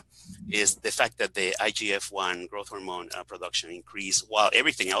gynecomastia, is the fact that the IGF-1 growth hormone production increased while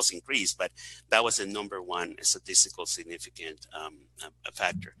everything else increased, but that was the number one statistical significant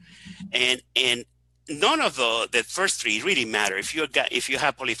factor. And none of the first three really matter. If you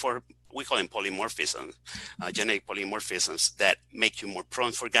have we call them polymorphisms, genetic polymorphisms that make you more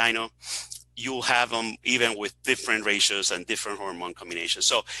prone for gyno, you'll have them even with different ratios and different hormone combinations.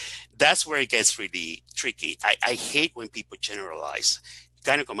 So that's where it gets really tricky. I hate when people generalize.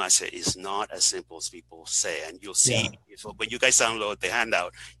 Gynecomastia is not as simple as people say, and you'll see when you guys download the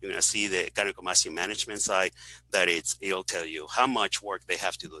handout, you're gonna see the gynecomastia management side that it'll tell you how much work they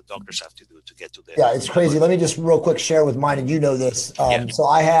have to do, doctors have to do to get to the. Yeah, it's crazy. Let me just real quick share with mine, and you know this. So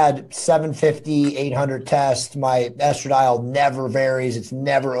I had 750, 800 tests. My estradiol never varies. It's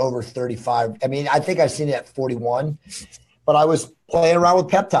never over 35. I mean, I think I've seen it at 41, but I was playing around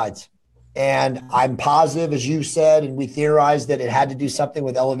with peptides. And I'm positive, as you said, and we theorized that it had to do something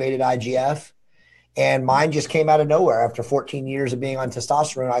with elevated IGF. And mine just came out of nowhere after 14 years of being on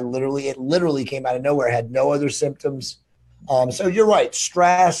testosterone. It literally came out of nowhere. I had no other symptoms. So you're right.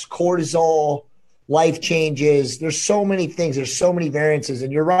 Stress, cortisol, life changes. There's so many things. There's so many variances.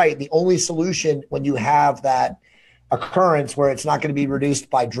 And you're right. The only solution when you have that occurrence where it's not going to be reduced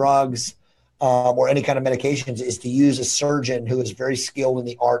by drugs or any kind of medications is to use a surgeon who is very skilled in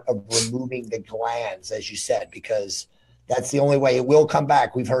the art of removing the glands, as you said, because that's the only way it will come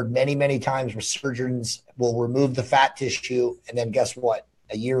back. We've heard many, many times where surgeons will remove the fat tissue, and then guess what?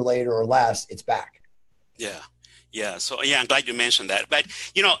 A year later or less, it's back. Yeah. So, I'm glad you mentioned that. But,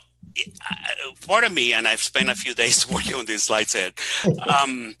 part of me, and I've spent a few days working on this slide set,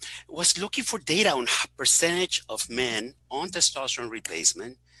 was looking for data on percentage of men on testosterone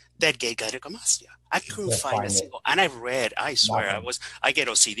replacement that get gynecomastia. I couldn't find a single, and I've read, I swear, I get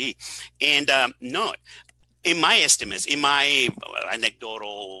OCD. And no, in my estimates, in my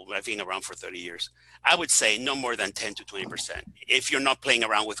anecdotal, I've been around for 30 years, I would say no more than 10 to 20%. If you're not playing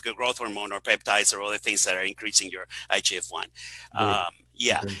around with growth hormone or peptides or other things that are increasing your IGF-1.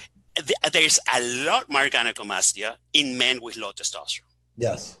 There's a lot more gynecomastia in men with low testosterone.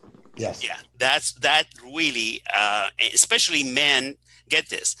 Yes. Yeah, that really, especially men. Get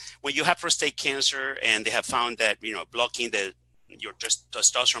this, when you have prostate cancer and they have found that blocking your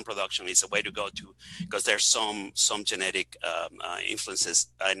testosterone production is a way to go to, because there's some genetic influences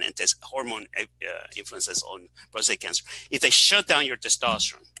and hormone influences on prostate cancer. If they shut down your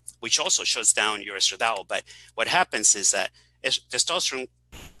testosterone, which also shuts down your estradiol, but what happens is that testosterone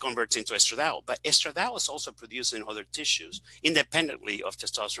converts into estradiol, but estradiol is also produced in other tissues independently of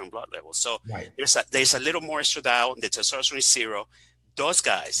testosterone blood levels. So Right. there's a little more estradiol, the testosterone is zero. Those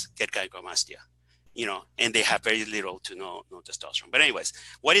guys get gynecomastia, and they have very little to no testosterone. But anyways,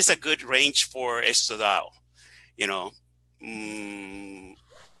 what is a good range for estradiol?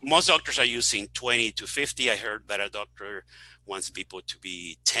 Most doctors are using 20 to 50. I heard that a doctor wants people to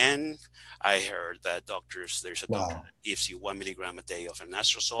be 10. I heard that there's a doctor that gives you 1 milligram a day of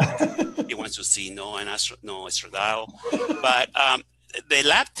anastrozole. He wants to see no estradiol. But the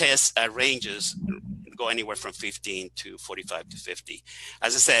lab test ranges go anywhere from 15 to 45 to 50.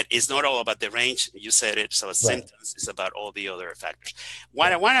 As I said, it's not all about the range. You said it. So symptoms is about all the other factors.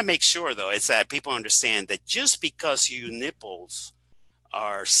 What I want to make sure, though, is that people understand that just because your nipples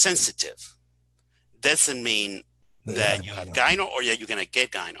are sensitive doesn't mean that you have gyno or that you're going to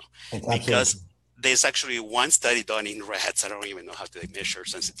get gyno. Because there's actually one study done in rats, I don't even know how to measure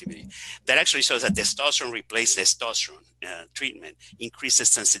sensitivity, that actually shows that testosterone replaced testosterone treatment increases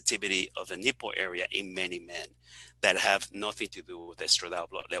sensitivity of the nipple area in many men that have nothing to do with estradiol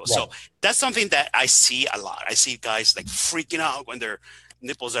blood level. So that's something that I see a lot. I see guys like freaking out when their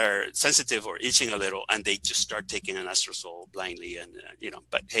nipples are sensitive or itching a little, and they just start taking an anastrozole blindly. And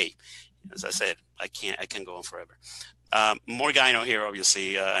but hey, as I said, I can't go on forever. More gyno here,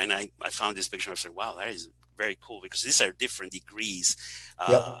 obviously, and I found this picture. I said, wow, that is very cool, because these are different degrees.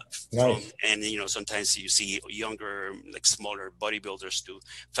 Nice. And sometimes you see younger, like smaller bodybuilders to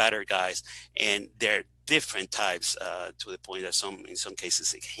fatter guys, and they're different types to the point that in some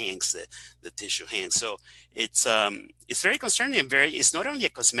cases it hangs, the tissue hangs. So it's very concerning, and it's not only a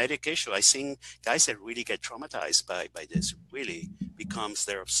cosmetic issue. I've seen guys that really get traumatized by this. It really becomes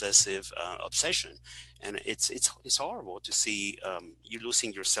their obsession. And it's horrible to see you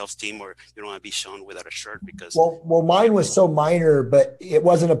losing your self-esteem, or you don't want to be shown without a shirt because. Well, mine was so minor, but it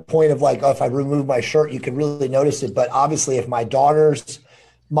wasn't a point of like, oh, if I remove my shirt, you could really notice it. But obviously, if my daughters,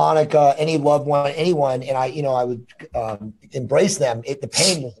 Monica, any loved one, anyone, and I would embrace them, the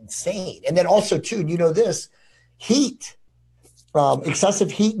pain was insane. And then also too, this heat, excessive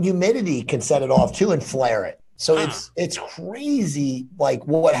heat and humidity can set it off too and flare it. So it's crazy, like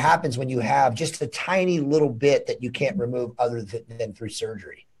what happens when you have just a tiny little bit that you can't remove other than through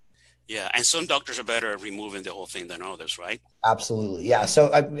surgery. Yeah, and some doctors are better at removing the whole thing than others, right? Absolutely, yeah.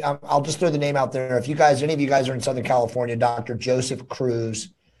 So I'll just throw the name out there. If any of you guys are in Southern California, Dr. Joseph Cruz,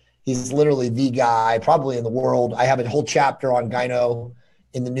 he's literally the guy probably in the world. I have a whole chapter on gyno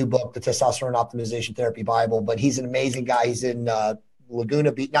in the new book, the Testosterone Optimization Therapy Bible. But he's an amazing guy. He's in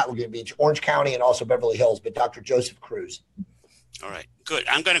Laguna Beach, not Laguna Beach, Orange County, and also Beverly Hills, but Dr. Joseph Cruz. All right, good.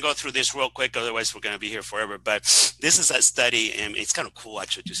 I'm going to go through this real quick. Otherwise, we're going to be here forever. But this is a study, and it's kind of cool,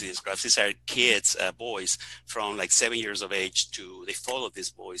 actually, to see these graphs. These are kids, boys from like 7 years of age they followed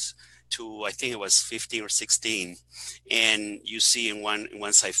these boys to, I think it was 15 or 16. And you see in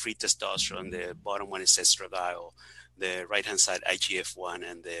one side free testosterone, the bottom one is estradiol, the right-hand side IGF-1,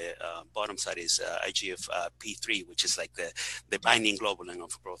 and the bottom side is IGF-P3, which is like the binding globulin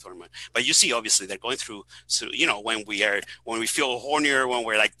of growth hormone. But you see, obviously, they're going through, so, when we feel hornier, when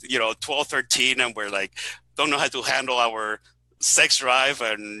we're like, 12, 13, and we're like, don't know how to handle our sex drive,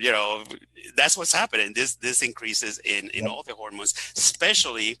 and that's what's happening. This increases in all the hormones,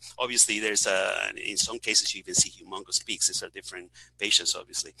 especially obviously there's in some cases you even see humongous peaks. These are different patients,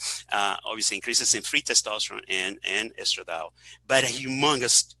 obviously increases in free testosterone and estradiol, but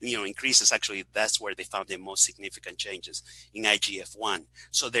humongous increases. Actually, that's where they found the most significant changes in IGF-1.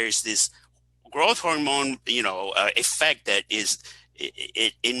 So there's this growth hormone effect that is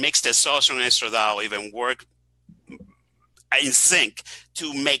it makes testosterone and estradiol even work in sync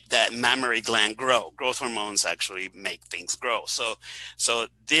to make that mammary gland grow. Growth hormones actually make things grow. So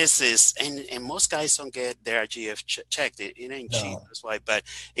this is, and most guys don't get their IGF checked. It ain't cheap, that's why. But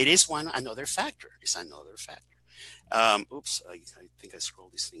it is another factor. It's another factor. Oops, I think I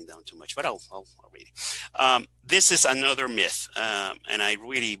scrolled this thing down too much, but I'll read it. This is another myth, and I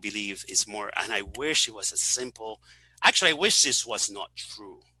really believe it's more. And I wish it was a simple. Actually, I wish this was not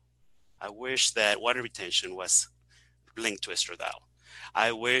true. I wish that water retention was linked to estradiol.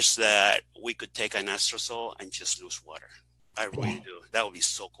 I wish that we could take an anastrozole and just lose water. I really do. That would be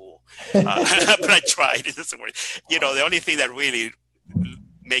so cool. But I tried. It doesn't work. The only thing that really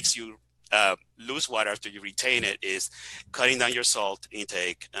makes you lose water after you retain it is cutting down your salt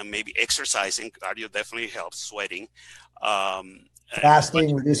intake, and maybe exercising. Cardio definitely helps. Sweating.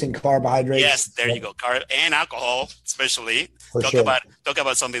 Fasting, reducing carbohydrates. Yes, there you go. And alcohol, especially. Talk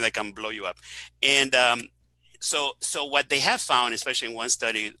about something that can blow you up. And So what they have found, especially in one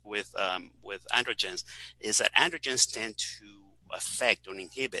study with androgens, is that androgens tend to affect or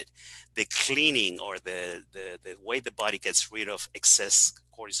inhibit the cleaning or the way the body gets rid of excess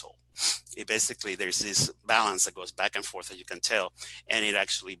cortisol. It basically, there's this balance that goes back and forth, as you can tell, and it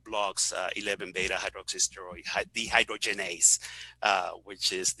actually blocks 11 beta hydroxysteroid dehydrogenase,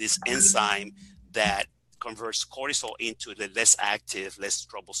 which is this enzyme that converts cortisol into the less active, less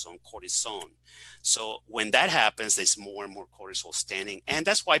troublesome cortisone. So when that happens, there's more and more cortisol standing. And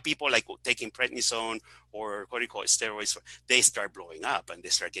that's why people like taking prednisone or corticosteroids, they start blowing up and they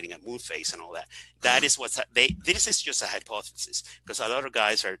start getting a moon face and all that. That is this is just a hypothesis, because a lot of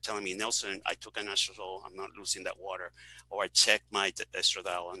guys are telling me, Nelson, I took an estradiol, I'm not losing that water, or I checked my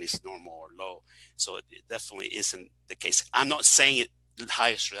estradiol and it's normal or low. So it definitely isn't the case. I'm not saying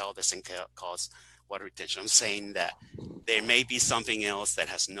high estradiol doesn't cause water retention. I'm saying that there may be something else that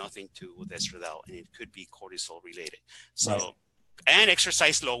has nothing to do with estradiol, and it could be cortisol related. So, right. And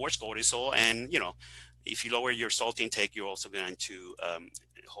exercise lowers cortisol, and if you lower your salt intake, you're also going to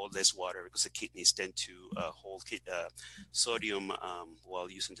hold less water, because the kidneys tend to hold sodium while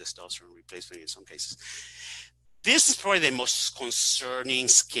using testosterone replacement in some cases. This is probably the most concerning,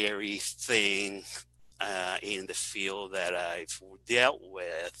 scary thing in the field that I've dealt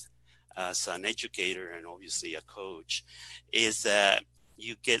with as an educator and obviously a coach, is that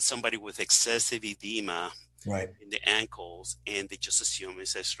you get somebody with excessive edema in the ankles, and they just assume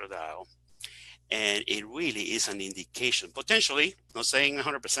it's estradiol. And it really is an indication, potentially, not saying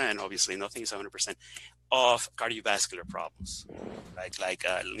 100%, obviously nothing is 100%, of cardiovascular problems, like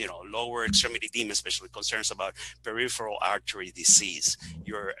lower extremity edema, especially concerns about peripheral artery disease.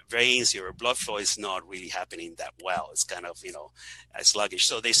 Your veins, your blood flow is not really happening that well. It's kind of, sluggish.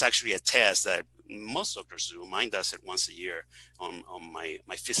 So there's actually a test that most doctors do. Mine does it once a year on my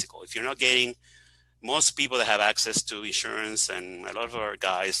physical. If you're not getting, most people that have access to insurance, and a lot of our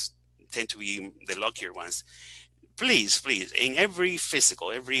guys tend to be the luckier ones, please, in every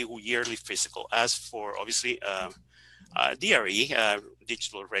physical, every yearly physical, ask for, obviously, DRE,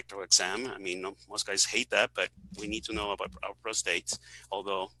 digital rectal exam. I mean, most guys hate that, but we need to know about our prostates.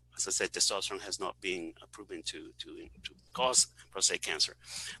 Although, as I said, testosterone has not been proven to cause prostate cancer.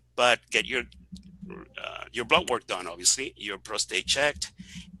 But get your blood work done, obviously, your prostate checked,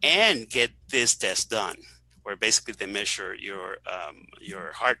 and get this test done, where basically they measure your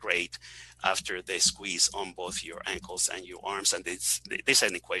heart rate after they squeeze on both your ankles and your arms, and there's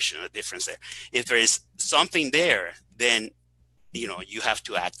an equation, a difference there. If there is something there, then you have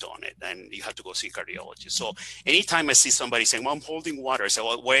to act on it, and you have to go see a cardiologist. So anytime I see somebody saying, "Well, I'm holding water," I say,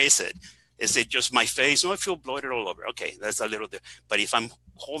 "Well, where is it? Is it just my face? No, I feel bloated all over." Okay, that's a little bit. But if I'm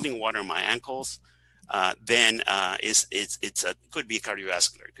holding water in my ankles, then it could be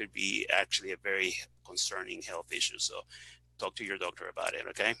cardiovascular. It could be actually a very concerning health issue. So talk to your doctor about it,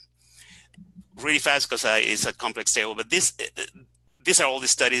 okay? Really fast, because it's a complex table, but these are all the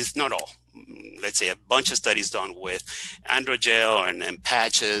studies, not all, let's say a bunch of studies done with androgel and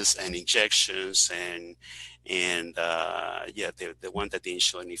patches and injections, and the one that didn't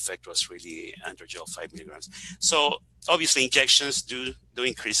show any effect was really androgel 5 milligrams. So obviously injections do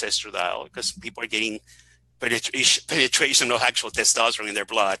increase estradiol, because people are getting penetration of actual testosterone in their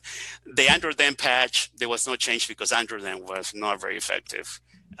blood. The androgen patch, there was no change, because androgen was not very effective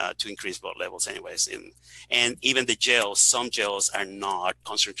to increase blood levels anyways. And even the gels, some gels are not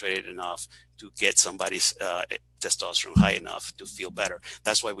concentrated enough to get somebody's testosterone high enough to feel better.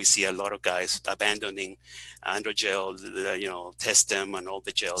 That's why we see a lot of guys abandoning androgel, Testem and all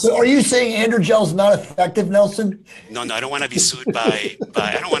the gels. So are you saying androgel is not effective, Nelson? No, I don't want to be sued by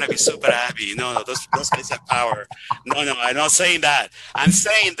I don't want to be sued by Abby. No, those guys have power. No, I'm not saying that. I'm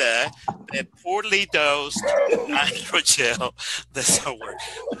saying that the poorly dosed androgel, that's a word,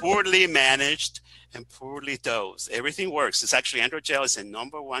 poorly managed and poorly dosed. Everything works. It's actually, androgel is the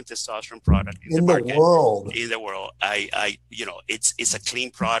 #1 testosterone product in the market. World. In the world. It's a clean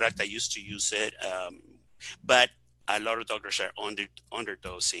product. I used to use it, but a lot of doctors are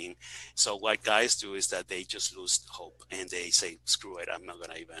underdosing. So what guys do is that they just lose hope, and they say, screw it, I'm not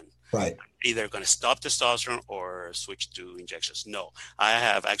going to even, either going to stop testosterone or switch to injections. No, I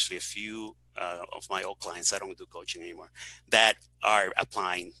have actually a few of my old clients, I don't do coaching anymore, that are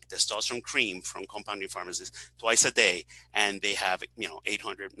applying testosterone cream from compounding pharmacies twice a day, and they have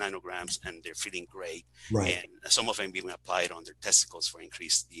 800 nanograms, and they're feeling great. And some of them even apply it on their testicles for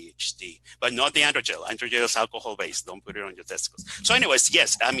increased DHT, but not the androgel. Androgel is alcohol based. Don't put it on your testicles. So anyways,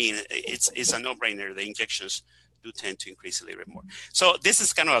 yes, I mean, it's a no-brainer. The injections do tend to increase a little bit more. So this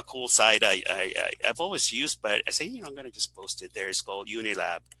is kind of a cool site I've always used, but I say, I'm going to just post it there. It's called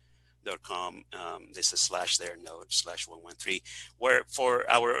unilab.com. There's a slash there, /113, where for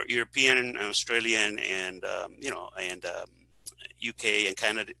our European and Australian and UK and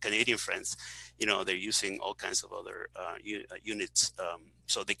Canadian friends, they're using all kinds of other units.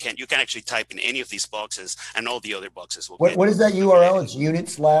 So you can actually type in any of these boxes, and all the other boxes will What is that URL? It's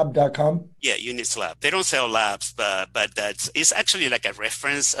unitslab.com. Yeah, Units Lab. They don't sell labs, but it's actually like a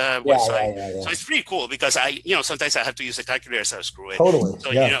reference website. Yeah. So it's pretty cool because sometimes I have to use a calculator, so I screw it. Totally.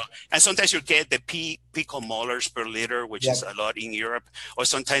 So and sometimes you get the picomolars per liter, which is a lot in Europe, or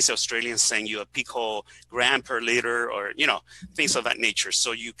sometimes the Australians send you a picogram per liter, or things of that nature.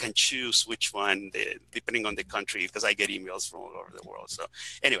 So you can choose which one depending on the country, because I get emails from all over the world. So,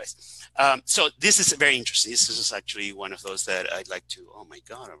 anyways, so this is very interesting. This is actually one of those that I'd like to. Oh my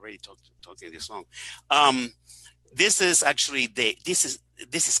God, I already talking this long. This is actually this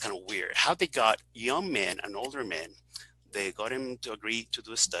is kind of weird how they got young men and older men. They got him to agree to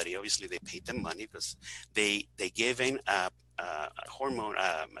do a study. Obviously, they paid them money because they gave in a hormone,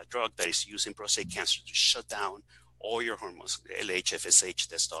 a drug that is used in prostate cancer to shut down all your hormones, LH, FSH,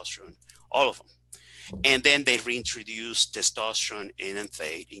 testosterone, all of them. And then they reintroduced testosterone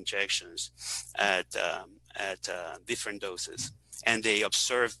enanthate injections at different doses, and they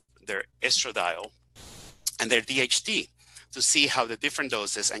observed their estradiol and their DHT to see how the different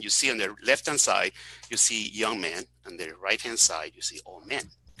doses, and you see on the left-hand side, you see young men, and the right-hand side, you see old men,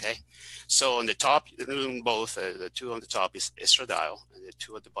 okay? So on the top, both, the two on the top is estradiol, and the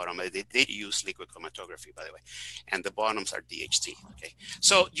two at the bottom, they did use liquid chromatography, by the way, and the bottoms are DHT, okay?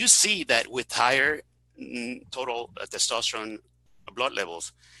 So you see that with higher total testosterone blood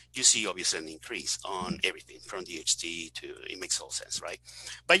levels, you see obviously an increase on everything from DHT to, it makes all sense, right?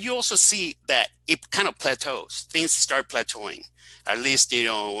 But you also see that it kind of plateaus. Things start plateauing. At least,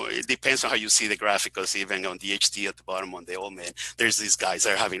 it depends on how you see the graph, because even on DHT at the bottom on the old men, there's these guys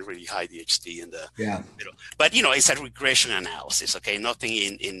that are having really high DHT in the middle. But, it's a regression analysis, okay? Nothing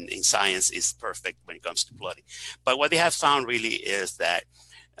in science is perfect when it comes to blooding. But what they have found really is that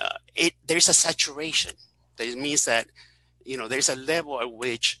there's a saturation. That means that there's a level at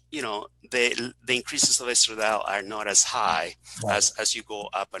which the increases of estradiol are not as high as you go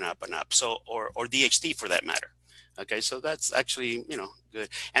up and up and up. So or DHT for that matter. Okay, so that's actually good.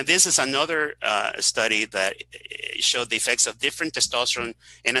 And this is another study that showed the effects of different testosterone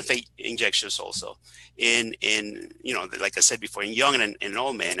enanthate injections also in like I said before, in young and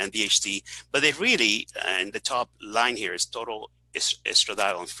old men and DHT. But they really, and the top line here is total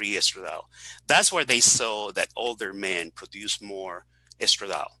estradiol and free estradiol. That's where they saw that older men produce more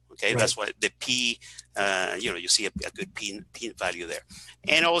estradiol. Okay, that's why the P, you see a good P value there.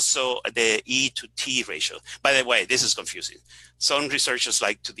 And also the E to T ratio. By the way, this is confusing. Some researchers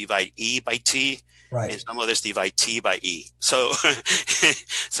like to divide E by T, and some others divide T by E. So,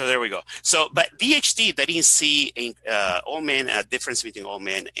 so there we go. So, but DHT, they didn't see in old men, a difference between old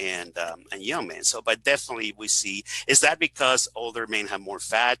men and young men. So, but definitely we see, is that because older men have more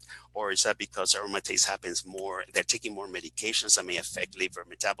fat, or is that because aromatase happens more? They're taking more medications that may affect liver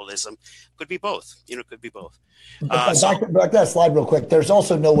metabolism. Could be both. Could be both. Back to that slide real quick. There's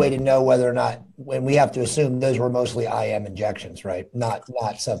also no way to know whether or not, when we have to assume those were mostly IM injections, right? Not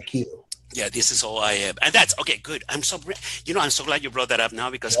sub-Q. Yeah, this is all IM, and that's okay. Good. I'm so glad you brought that up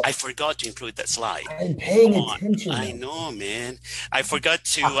now, because I forgot to include that slide. I'm paying attention. I know, man. I forgot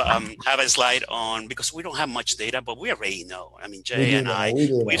to have a slide on, because we don't have much data, but we already know. I mean, Jay and I,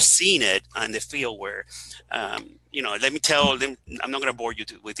 we've seen it in the field where, let me tell them. I'm not going to bore you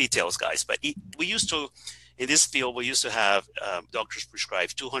with details, guys, but we used to. In this field, we used to have doctors prescribe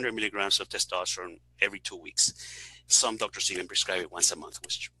 200 milligrams of testosterone every 2 weeks. Some doctors even prescribe it once a month,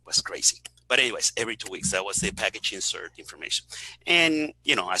 which was crazy. But anyways, every 2 weeks, that was the package insert information. And,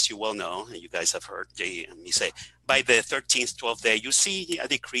 as you well know, and you guys have heard Jay and me say, by the 13th, 12th day, you see a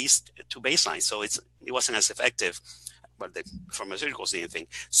decrease to baseline. So it wasn't as effective, but the pharmaceuticals didn't think.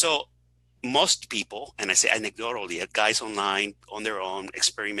 So most people, and I say anecdotally, guys online on their own,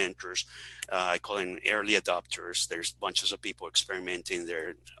 experimenters, I call them early adopters. There's bunches of people experimenting.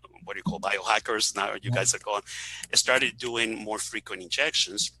 They're what do you call biohackers now? You guys are calling. Started doing more frequent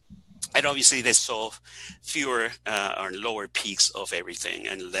injections, and obviously they saw fewer or lower peaks of everything,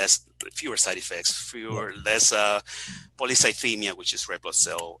 and fewer side effects, less polycythemia, which is red blood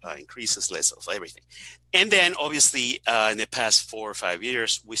cell increases, less of everything. And then obviously in the past 4 or 5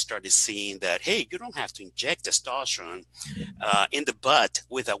 years, we started seeing that, hey, you don't have to inject testosterone in the butt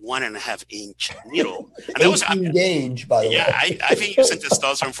with a 1.5 inch needle. And that was gauge, by the way. Yeah, I've been using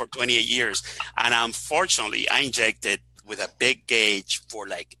testosterone for 28 years. And unfortunately, I injected with a big gauge for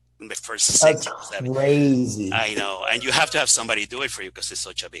like the first 6 or 7. Crazy. I know. And you have to have somebody do it for you because it's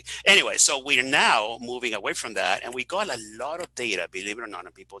such a big. Anyway, so we're now moving away from that. And we got a lot of data, believe it or not.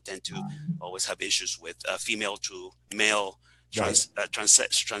 And people tend to always have issues with female to male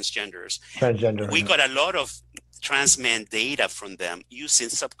transgenders. Transgender. We got a lot of trans men data from them using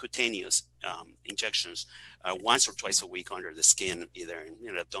subcutaneous injections once or twice a week under the skin, either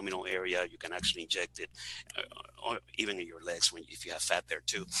in the abdominal area. You can actually inject it, or even in your legs if you have fat there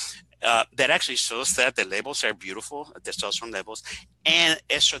too. That actually shows that the levels are beautiful, testosterone levels, and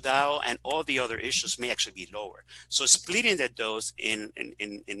estradiol and all the other issues may actually be lower. So splitting the dose in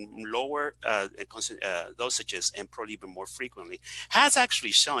lower dosages and probably even more frequently has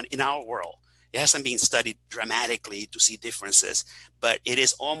actually shown in our world. It hasn't been studied dramatically to see differences, but it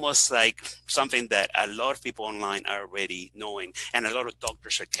is almost like something that a lot of people online are already knowing, and a lot of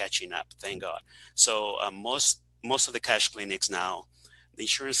doctors are catching up, thank God. So most of the cash clinics now, the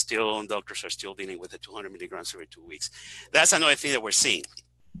insurance doctors are still dealing with the 200 milligrams every 2 weeks. That's another thing that we're seeing.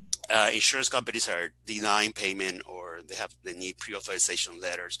 Insurance companies are denying payment, or they need pre-authorization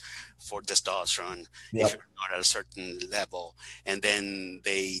letters for testosterone if you're not at a certain level. And then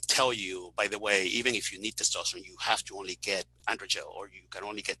they tell you, by the way, even if you need testosterone, you have to only get androgel, or you can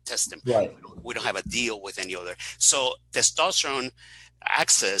only get testim. Right. We don't have a deal with any other. So testosterone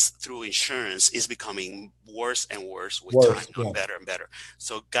access through insurance is becoming worse and worse with time, not better and better.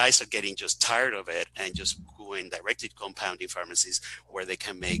 So guys are getting just tired of it and just going directly to compounding pharmacies where they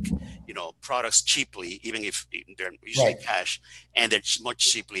can make, products cheaply, even if they're usually cash, and they're much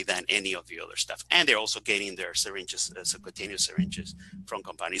cheaply than any of the other stuff. And they're also getting their syringes, subcutaneous syringes from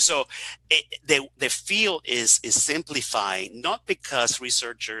companies. So the field is simplifying, not because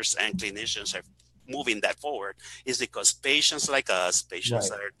researchers and clinicians are moving that forward, is because patients like us, patients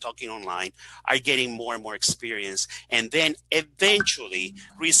that are talking online, are getting more and more experience, and then eventually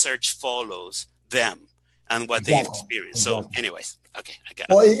research follows them and what they've experienced. So anyways, okay, I got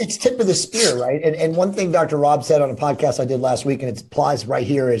it. Well, it's tip of the spear, right? And one thing Dr. Rob said on a podcast I did last week, and it applies right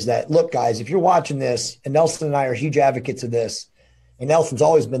here, is that, look, guys, if you're watching this, and Nelson and I are huge advocates of this, and Nelson's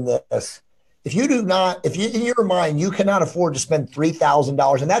always been this, if you in your mind, you cannot afford to spend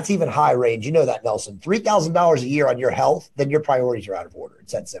 $3,000, and that's even high range, you know that, Nelson, $3,000 a year on your health, then your priorities are out of order.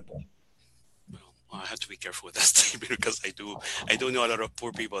 It's that simple. Well, I have to be careful with that statement, because I do know a lot of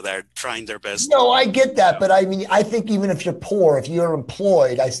poor people that are trying their best. No, I get that. But I mean, I think even if you're poor, if you're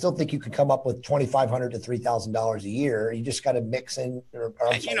employed, I still think you could come up with $2,500 to $3,000 a year. You just got to mix in, and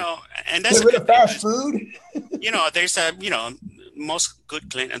that's get rid of fast food. There's most good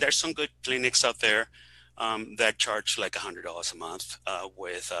clinics, and there's some good clinics out there that charge like $100 a month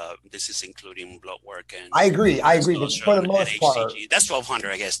with this is including blood work and I agree. But for the most part, that's $1,200,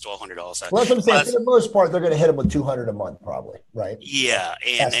 I guess, $1,200. Well, that's what I'm saying. For the most part, they're going to hit them with $200 a month, probably, right? Yeah,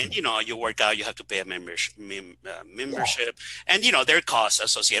 and you work out, you have to pay a membership, and there are costs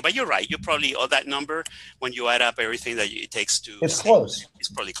associated. But you're right. You probably owe that number when you add up everything that it takes to. It's close. It's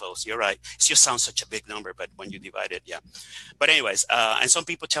probably close. You're right. It just sounds such a big number, but when you divide it, yeah. But anyways, and some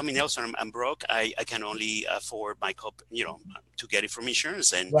people tell me, Nelson, I'm broke. I can only afford my to get it from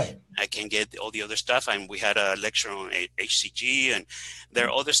insurance, and I can get all the other stuff. And we had a lecture on HCG, and there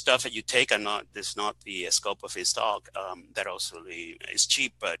are other stuff that you take, and that's not the scope of his talk. That also is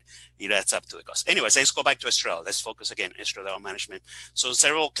cheap, but it adds up to the cost. Anyways, let's go back to estradiol. Let's focus again, estradiol management. So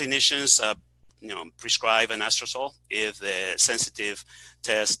several clinicians prescribe an anastrozole if the sensitive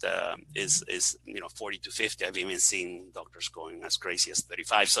test is 40 to 50. I've even seen doctors going as crazy as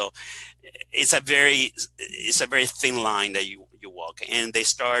 35. So it's a very thin line that you walk, and they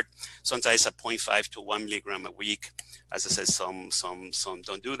start sometimes at 0.5 to 1 milligram a week. As I said, some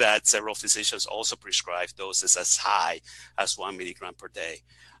don't do that. Several physicians also prescribe doses as high as 1 milligram per day.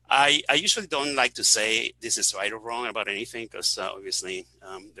 I usually don't like to say this is right or wrong about anything, because obviously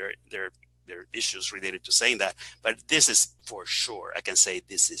there are issues related to saying that, but this is for sure. I can say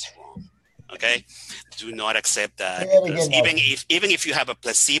this is wrong. Okay, do not accept that, because even if you have a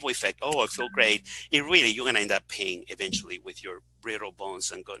placebo effect, I feel great, you're gonna end up paying eventually with your brittle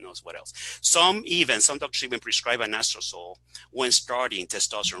bones and God knows what else. Some doctors even prescribe anastrozole when starting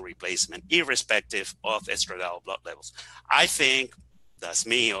testosterone replacement, irrespective of estradiol blood levels. I think that's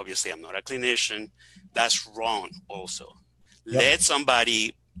me. Obviously, I'm not a clinician. That's wrong. Also, let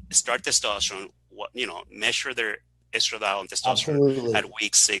somebody start testosterone, measure their estradiol and testosterone at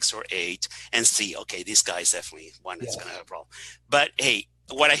week 6 or 8 and see, okay, this guy's definitely one that's going to have a problem. But hey,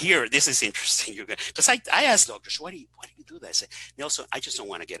 what I hear, this is interesting, because I ask doctors, why do you do that? I say, Nelson, I just don't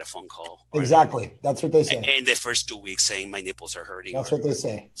want to get a phone call. Exactly. That's what they say. In the first 2 weeks saying my nipples are hurting. That's what they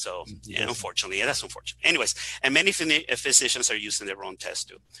say. So unfortunately, that's unfortunate. Anyways, and many physicians are using their own test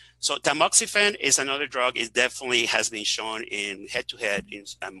too. So tamoxifen is another drug. It definitely has been shown in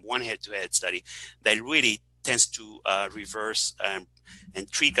one head-to-head study that really tends to reverse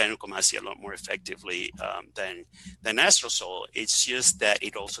and treat gynecomastia a lot more effectively than anastrozole. It's just that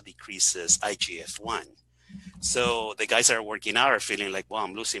it also decreases IGF-1. So the guys that are working out are feeling like, well,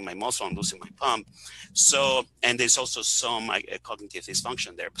 I'm losing my muscle, I'm losing my pump. So, and there's also some cognitive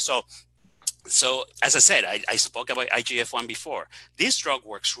dysfunction there. So as I said, I spoke about IGF-1 before. This drug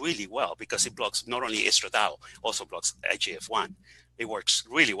works really well because it blocks not only estradiol, also blocks IGF-1. It works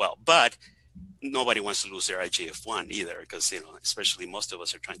really well, but nobody wants to lose their IGF-1 either, because, especially most of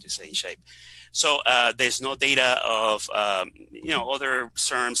us are trying to stay in shape. So there's no data of, other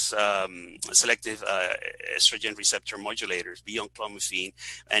SERMs, selective estrogen receptor modulators beyond clomiphene.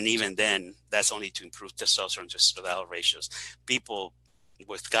 And even then, that's only to improve testosterone to estradiol ratios. People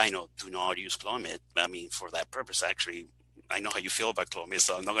with gyno do not use Clomid. I mean, for that purpose, actually. I know how you feel about Clomid,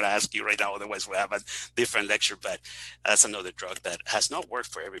 so I'm not going to ask you right now. Otherwise, we'll have a different lecture. But that's another drug that has not worked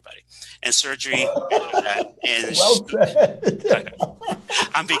for everybody. And surgery. Well said.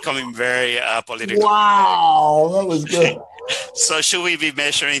 I'm becoming very political. Wow, that was good. So should we be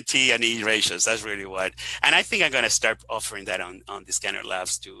measuring T and E ratios? That's really what. And I think I'm going to start offering that on the scanner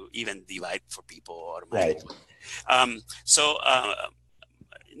labs to even divide for people automatically. Right.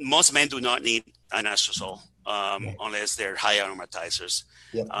 Most men do not need anastrozole. Unless they're high aromatizers.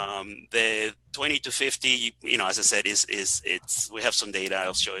 Yep. The 20 to 50, as I said, we have some data.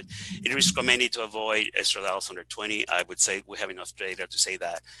 I'll show it. It is recommended to avoid estradiols under 20. I would say we have enough data to say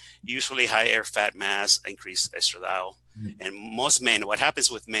that. Usually higher fat mass increase estradiol. Mm-hmm. And most men, what happens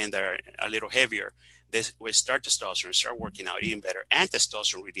with men that are a little heavier, they start testosterone, start working out, eating better, and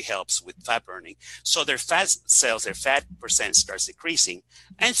testosterone really helps with fat burning. So their fat cells, their fat percent starts decreasing,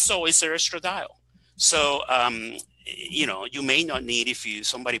 and so is their estradiol. So, you may not need, if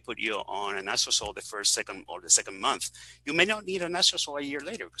somebody put you on an anastrozole the second month, you may not need an anastrozole a year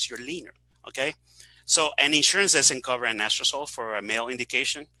later because you're leaner, okay? So, and insurance doesn't cover an anastrozole for a male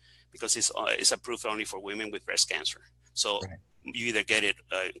indication because it's approved only for women with breast cancer. So right. You either get it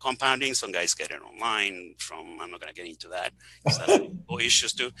compounding, some guys get it online I'm not going to get into that. There's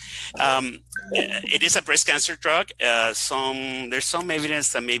issues too. It is a breast cancer drug. There's some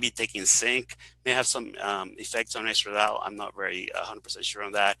evidence that maybe taking zinc may have some effects on estradiol. I'm not very 100% sure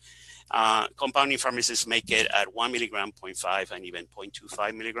on that. Compounding pharmacists make it at 1 milligram, 0.5, and even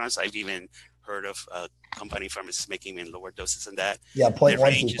 0.25 milligrams. I've even heard of company pharmacists making in lower doses than that. Yeah,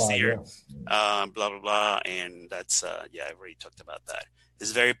 0.125. Yeah. Blah, blah, blah. And that's, I've already talked about that.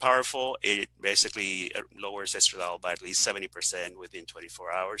 It's very powerful. It basically lowers estradiol by at least 70% within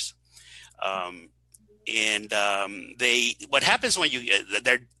 24 hours. What happens when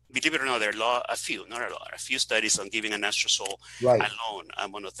believe it or not, there are a few studies on giving anastrozole alone,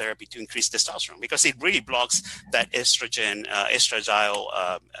 monotherapy, to increase testosterone because it really blocks that estradiol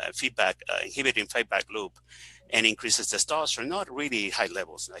inhibiting feedback loop and increases testosterone, not really high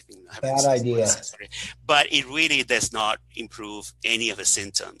levels. I think bad idea. But it really does not improve any of the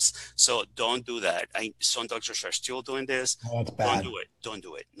symptoms. So don't do that. Some doctors are still doing this. Oh, that's bad. Don't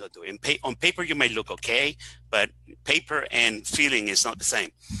do it. On paper, you might look okay, but paper and feeling is not the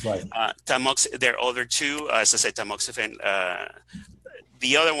same. Right. There are other two, as I said, tamoxifen.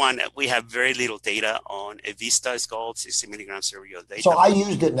 The other one, we have very little data on. Evista is called 60 milligrams serial data. So I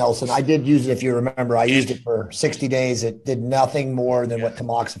used it, Nelson. I did use it, if you remember. I used it for 60 days. It did nothing more than what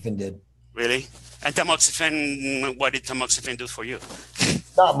tamoxifen did. Really? And tamoxifen, what did tamoxifen do for you?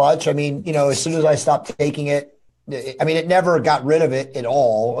 Not much. I mean, as soon as I stopped taking it, it never got rid of it at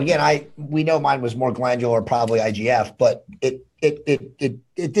all. Again, we know mine was more glandular, probably IGF, but it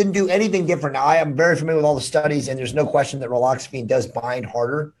didn't do anything different. Now, I am very familiar with all the studies, and there's no question that raloxifene does bind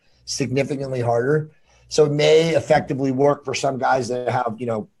harder, significantly harder. So it may effectively work for some guys that have,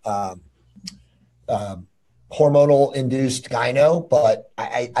 hormonal induced gyno, but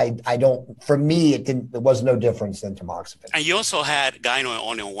I don't. For me, there was no difference than tamoxifen. And you also had gyno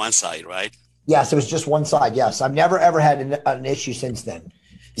only on one side, right? Yes, it was just one side. Yes, I've never ever had an issue since then.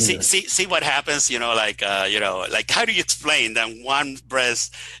 See what happens. Like how do you explain that one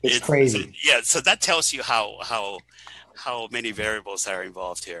breast? It's crazy. Yeah, so that tells you how many variables are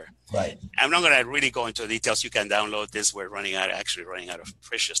involved here. Right. I'm not going to really go into details. You can download this. We're running out of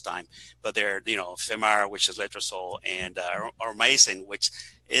precious time. But there, Femara, which is letrozole, and Ormazin, which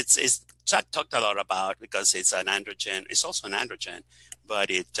it's talked a lot about because it's an androgen. It's also an androgen, but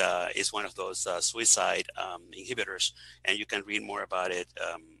it is one of those suicide inhibitors, and you can read more about it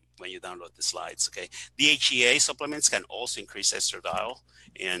when you download the slides. Okay, DHEA supplements can also increase estradiol,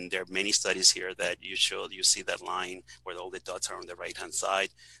 and there are many studies here that you see that line where all the dots are on the right hand side.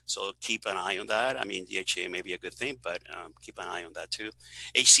 So keep an eye on that. I mean, DHEA may be a good thing, but keep an eye on that too.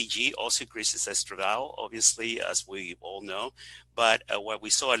 HCG also increases estradiol, obviously, as we all know. But what we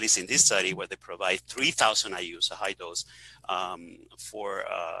saw, at least in this study, where they provide 3,000 IUs, a high dose, for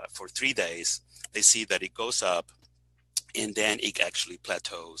 3 days, they see that it goes up and then it actually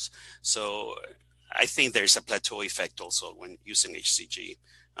plateaus. So I think there's a plateau effect also when using HCG.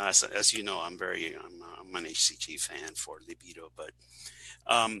 As you know, I'm an HCG fan for libido, but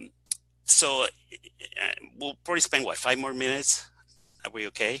so we'll probably spend 5 more minutes. Are we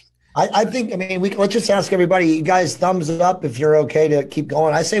okay? I think, I mean, let's just ask everybody, you guys, thumbs up if you're okay to keep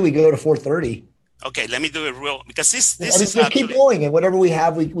going. I say we go to 4:30. Okay, let me do it real, because this I mean, is just keep going, and whatever we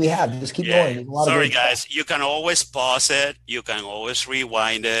have, we have. Just keep going. Yeah. There's a lot Sorry, of guys. You can always pause it. You can always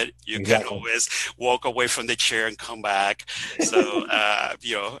rewind it. You can always walk away from the chair and come back. So,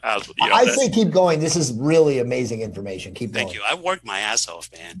 I say keep going. This is really amazing information. Keep going. Thank you. I worked my ass off,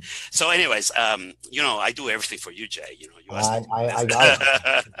 man. So, anyways, I do everything for you, Jay. You asked me. I got it.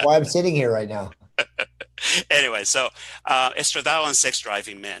 That's why I'm sitting here right now. Anyway, so estradiol and sex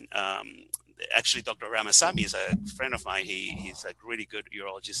driving men. Actually, Dr. Ramasamy is a friend of mine. He's a really good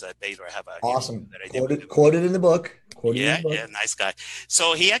urologist at Baylor. I have a awesome quoted in the book. Yeah, nice guy.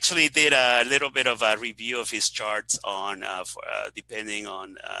 So he actually did a little bit of a review of his charts on depending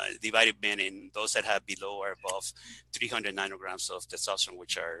on divided men in those that have below or above 300 nanograms of testosterone,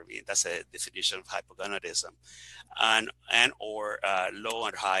 which are, that's a definition of hypogonadism, and or low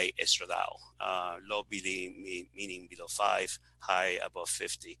and high estradiol. Low meaning below 5, high above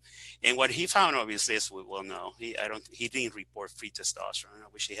 50. And what he found, obviously, as we well know, he didn't report free testosterone. I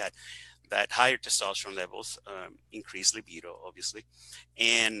wish he had. That higher testosterone levels increase libido, obviously,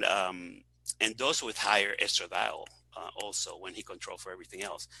 and those with higher estradiol also, when he controlled for everything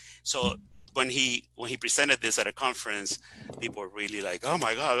else. So when he presented this at a conference, people were really like, "Oh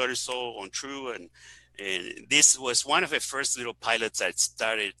my God, that is so untrue!" And this was one of the first little pilots that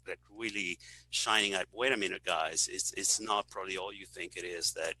started like really shining at. Wait a minute, guys, it's not probably all you think it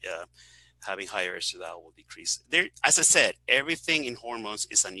is. That having higher estradiol will decrease. There, as I said, everything in hormones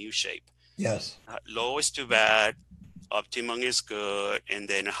is a new shape. Yes. Low is too bad, optimum is good, and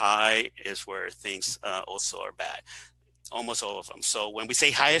then high is where things also are bad. Almost all of them. So when we say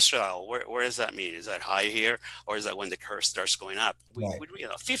high estradiol, where does that mean? Is that high here, or is that when the curve starts going up? Right.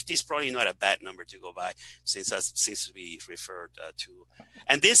 50 is probably not a bad number to go by, since that seems to be referred to.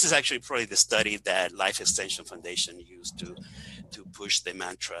 And this is actually probably the study that Life Extension Foundation used to push the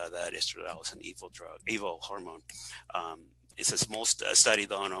mantra that estradiol is an evil hormone. It's a small study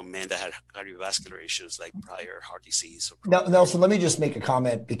done on men that had cardiovascular issues like prior heart disease. Now, Nelson, let me just make a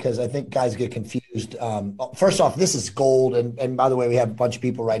comment, because I think guys get confused. First off, this is gold. And by the way, we have a bunch of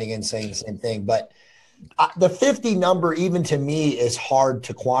people writing in saying the same thing. But the 50 number, even to me, is hard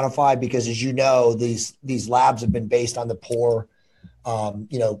to quantify, because, as you know, these labs have been based on the poor,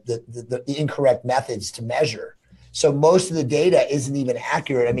 the incorrect methods to measure. So most of the data isn't even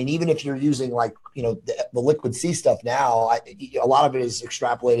accurate. I mean, even if you're using the liquid C stuff now, a lot of it is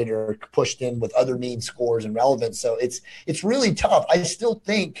extrapolated or pushed in with other mean scores and relevance. So it's really tough. I still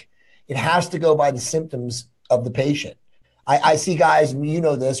think it has to go by the symptoms of the patient. I see guys,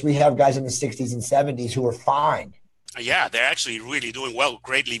 this, we have guys in the 60s and 70s who are fine. Yeah, they're actually really doing well.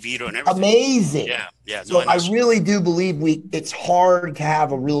 Great libido and everything. Amazing. Yeah. So I really do believe it's hard to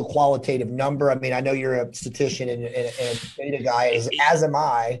have a real qualitative number. I mean, I know you're a statistician and data guy, as am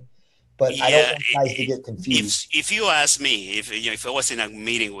I, but I don't want guys to get confused. If you ask me, if I was in a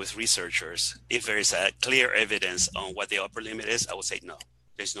meeting with researchers, if there is a clear evidence on what the upper limit is, I would say no.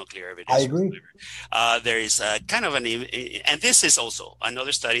 There's no clear evidence. I agree. There is kind of and this is also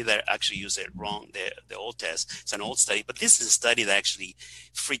another study that actually used it wrong, the old test. It's an old study, but this is a study that actually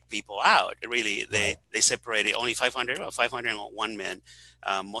freaked people out. Really, they separated only 501 men.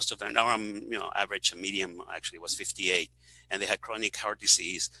 Most of them, average medium actually was 58, and they had chronic heart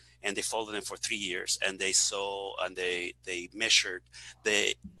disease. And they followed them for 3 years, and they measured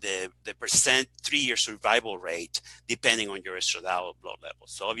the percent 3-year survival rate depending on your estradiol blood level.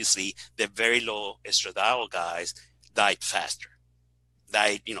 So obviously, the very low estradiol guys died faster.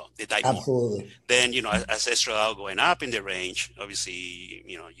 They died Absolutely. more. Then, as estradiol going up in the range, obviously,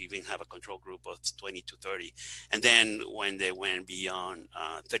 you even have a control group of 20 to 30. And then when they went beyond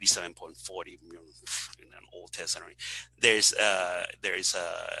 37.40, in an old test, there's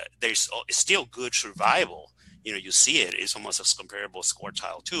still good survival you see it. It's almost as comparable as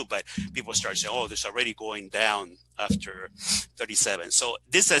quartile too, but people start saying, oh, there's already going down after 37. So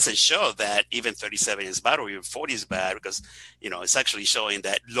this doesn't show that even 37 is bad or even 40 is bad, because, it's actually showing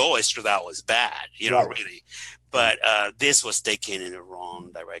that low estradiol is bad, Right. really. But this was taken in the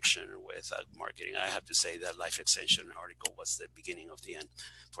wrong direction with marketing. I have to say that Life Extension article was the beginning of the end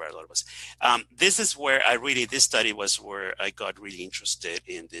for a lot of us. This is where this study was where I got really interested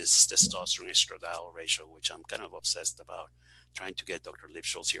in this testosterone-estradiol ratio, which I'm kind of obsessed about, trying to get Dr.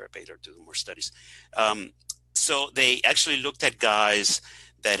 Lipschultz here at Baylor to do more studies. So they actually looked at guys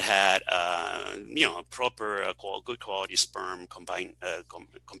that had, proper, good quality sperm compared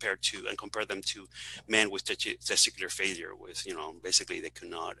them to men with testicular failure with, basically they could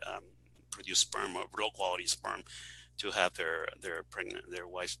not produce sperm or low quality sperm to have their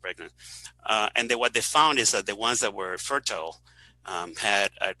wives pregnant. And then what they found is that the ones that were fertile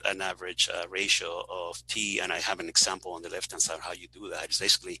had an average ratio of T, and I have an example on the left-hand side how you do that. It's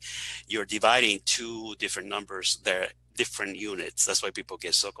basically you're dividing two different numbers, they're different units. That's why people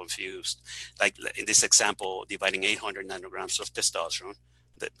get so confused. Like in this example, dividing 800 nanograms of testosterone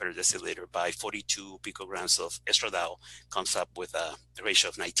per deciliter by 42 picograms of estradiol comes up with a ratio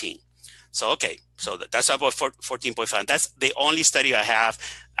of 19. So, so that's about 14.5. That's the only study I have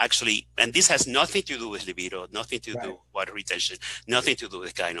actually, and this has nothing to do with libido, nothing to do with water retention, nothing to do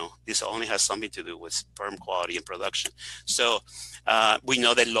with gyno. This only has something to do with sperm quality and production. So we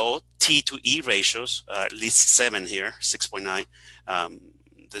know that low T to E ratios, at least 7 here, 6.9,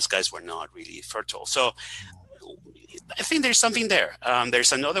 these guys were not really fertile. So I think there's something there.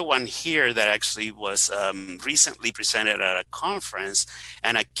 There's another one here that actually was recently presented at a conference,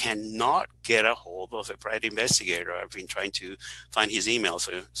 and I cannot get a hold of a private investigator. I've been trying to find his email.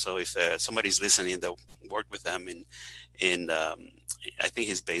 So if somebody's listening that worked with them in I think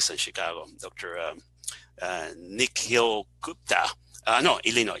he's based in Chicago, Dr. Nikhil Gupta. No,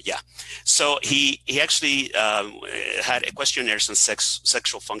 Illinois, yeah. So he actually had a questionnaires on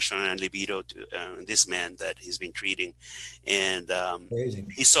sexual function and libido to this man that he's been treating. And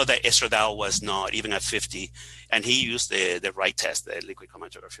he saw that estradiol was not even at 50. And he used the right test, the liquid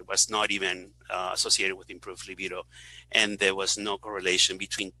chromatography, was not even associated with improved libido. And there was no correlation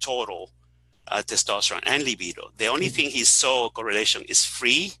between total testosterone and libido. The only thing he saw correlation is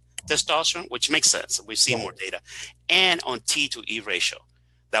free testosterone, which makes sense. We've seen more data, and on T to E ratio,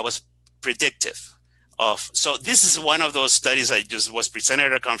 that was predictive of. So this is one of those studies I just was presented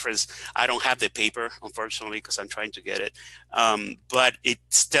at a conference. I don't have the paper, unfortunately, because I'm trying to get it, but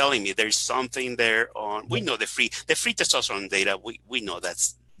it's telling me there's something there on. We know the free testosterone data. We know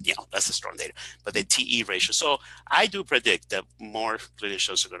that's that's a strong data, but the TE ratio. So I do predict that more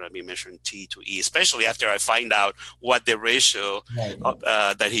clinicians are going to be measuring T to E, especially after I find out what the ratio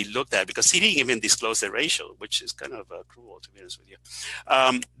that he looked at, because he didn't even disclose the ratio, which is kind of cruel, to be honest with you.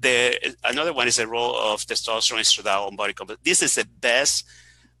 Another one is the role of testosterone estradiol on body composition. This is the best,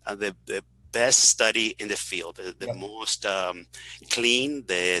 the best study in the field, the most clean.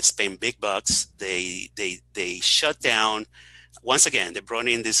 They spend big bucks. They shut down. Once again, they brought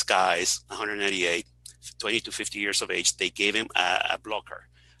in these guys, 198, 20 to 50 years of age. They gave him a blocker,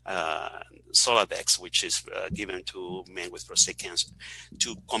 Soladex, which is given to men with prostate cancer,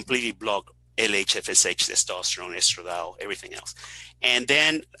 to completely block LH, FSH, testosterone, estradiol, everything else. And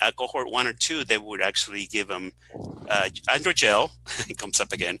then cohort 1 or 2, they would actually give them androgel, it comes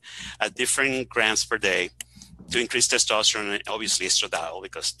up again, at different grams per day, to increase testosterone and obviously estradiol,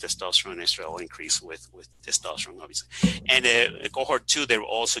 because testosterone and estradiol increase with testosterone, obviously. And cohort 2, they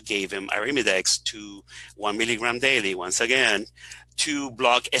also gave him Arimidex to 1 milligram daily, once again, to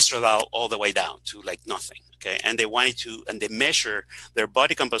block estradiol all the way down to like nothing. Okay, and they wanted to, and they measure their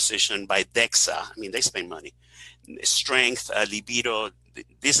body composition by DEXA. I mean, they spend money, strength, libido.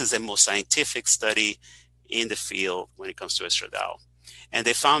 This is the most scientific study in the field when it comes to estradiol, and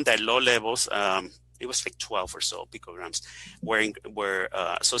they found that low levels. It was like 12 or so picograms were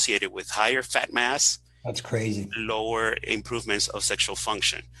associated with higher fat mass. That's crazy. Lower improvements of sexual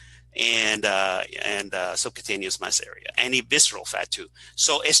function, and subcutaneous mass area, and visceral fat too.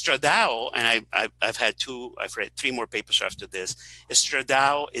 So estradiol, and I've read 3 more papers after this.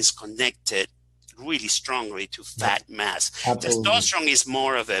 Estradiol is connected really strongly to fat mass. Absolutely. Testosterone is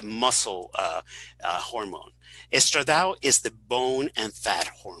more of a muscle hormone. Estradiol is the bone and fat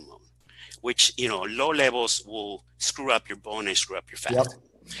hormone, which, low levels will screw up your bone and screw up your fat. Yep.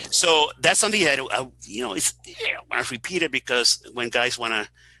 So that's something that, I repeat it because when guys want to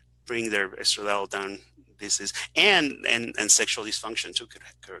bring their estradiol down, this is, and sexual dysfunction too could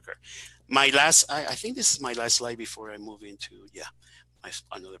occur. My last, I think this is my last slide before I move into,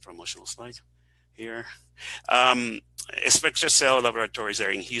 another promotional slide. here. Spectra Cell Laboratories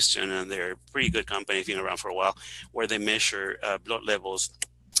are in Houston, and they're a pretty good company, been around for a while, where they measure blood levels,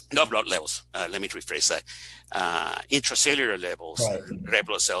 not blood levels, let me rephrase that, intracellular levels, Right. red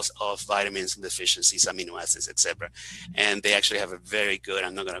blood cells of vitamins and deficiencies, amino acids, etc. And they actually have a very good,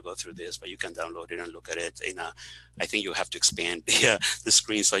 I'm not going to go through this, but you can download it and look at it. I think you have to expand the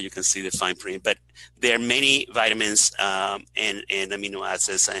screen so you can see the fine print. But there are many vitamins and amino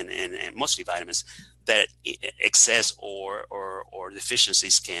acids and mostly vitamins that excess or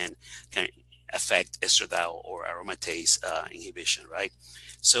deficiencies can affect estradiol or aromatase inhibition, right?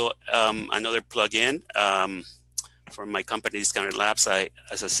 So another plug-in for my company, Discounted Labs.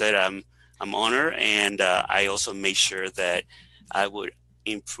 As I said, I'm honored, and I also made sure that I would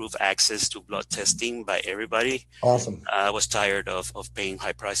improve access to blood testing by everybody. Awesome. I was tired of paying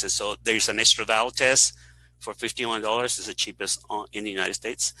high prices. So there's an estradiol test for $51. It's the cheapest in the United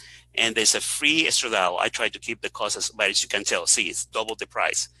States. And there's a free estradiol. I tried to keep the costs, but as you can tell, see, it's double the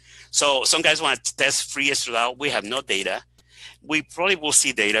price. So some guys want to test free estradiol. We have no data. We probably will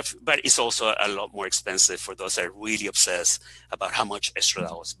see data, but it's also a lot more expensive for those that are really obsessed about how much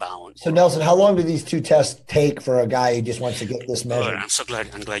estradiol is bound. So Nelson, how long do these two tests take for a guy who just wants to get this measured? I'm so glad.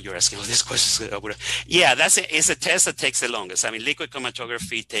 I'm glad you're asking all these questions. Yeah, it's a test that takes the longest. I mean, liquid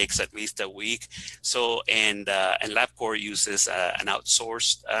chromatography takes at least a week. So, and LabCorp uses an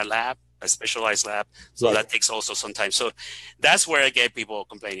outsourced lab, a specialized lab. So Right. that takes also some time. So that's where I get people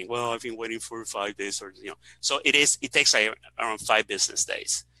complaining. Well, I've been waiting for 5 days, or So it takes around 5 business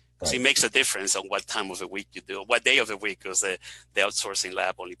days. Because it makes a difference on what time of the week you do, what day of the week, because the outsourcing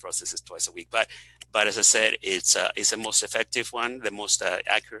lab only processes twice a week. But as I said, it's the most effective one, the most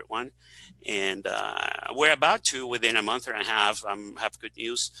accurate one. And we're about to, within a month and a half, have good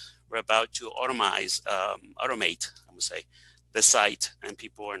news. We're about to automate, I would say, the site, and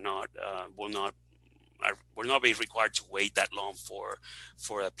people will not be required to wait that long for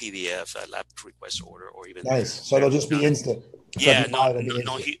a PDF, a lab request order, or even. Nice. So it'll just be instant. Yeah,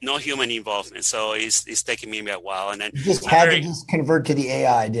 no human involvement. So it's taking me a while, and then you just had to just convert to the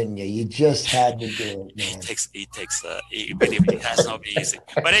AI, didn't you? You just had to do it. Man. Believe me, it has not been easy.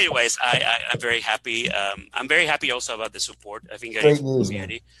 But anyways, I'm very happy. I'm very happy also about the support I've been getting from the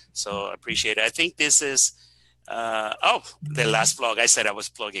community. So I appreciate it. I think this is. The last vlog I said I was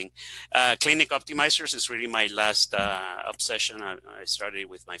plugging. Clinic Optimizers is really my last obsession. I started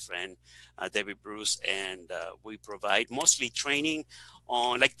with my friend David Bruce, and we provide mostly training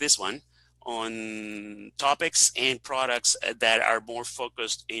on, like this one, on topics and products that are more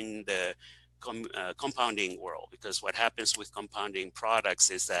focused in the compounding world. Because what happens with compounding products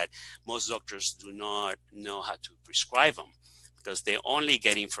is that most doctors do not know how to prescribe them, because they only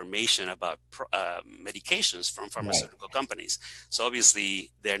get information about medications from pharmaceutical companies. So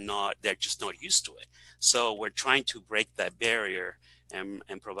obviously they're just not used to it. So we're trying to break that barrier and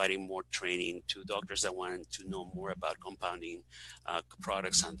providing more training to doctors that want to know more about compounding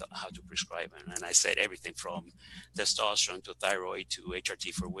products and how to prescribe them. And I said everything from testosterone to thyroid to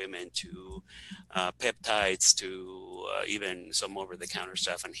HRT for women to peptides to even some over-the-counter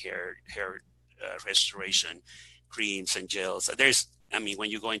stuff and hair restoration creams and gels. When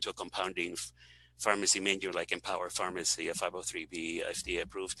you go into a compounding pharmacy menu like Empower Pharmacy, a 503B, FDA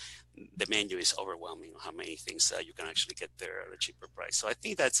approved, the menu is overwhelming how many things you can actually get there at a cheaper price. So I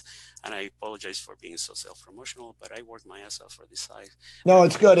think and I apologize for being so self-promotional, but I worked my ass off for this side. No,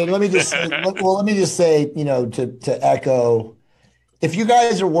 it's good. And let me just say, to echo, if you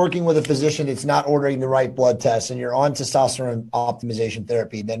guys are working with a physician that's not ordering the right blood tests and you're on testosterone optimization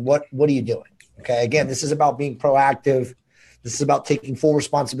therapy, then what are you doing? Okay. Again, this is about being proactive. This is about taking full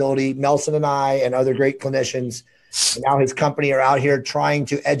responsibility. Nelson and I and other great clinicians, and now his company, are out here trying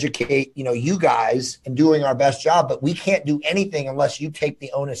to educate, you guys, and doing our best job, but we can't do anything unless you take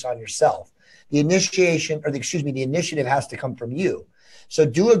the onus on yourself. The initiative has to come from you. So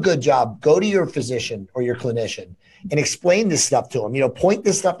do a good job. Go to your physician or your clinician and explain this stuff to them. Point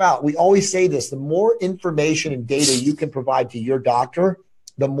this stuff out. We always say this: the more information and data you can provide to your doctor,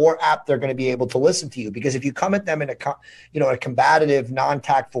 the more apt they're going to be able to listen to you. Because if you come at them in a combative,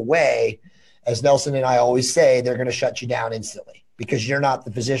 non-tactful way, as Nelson and I always say, they're going to shut you down instantly because you're not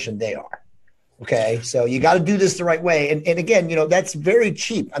the physician, they are. Okay. So you got to do this the right way. And again, that's very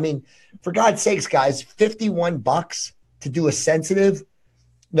cheap. I mean, for God's sakes, guys, $51 to do a sensitive.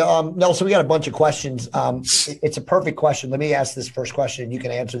 Nelson, we got a bunch of questions. It's a perfect question. Let me ask this first question. You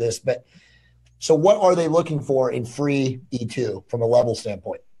can answer this, but so what are they looking for in free E2 from a level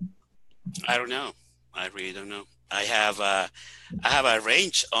standpoint? I don't know. I really don't know. I have a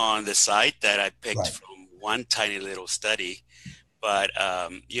range on the site that I picked from one tiny little study, But,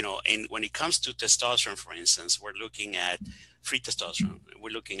 and when it comes to testosterone, for instance, we're looking at free testosterone. We're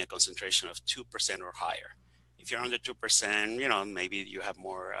looking at concentration of 2% or higher. If you're under 2%, maybe you have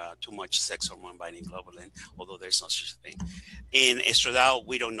more, too much sex hormone binding globulin, although there's no such thing. In estradiol,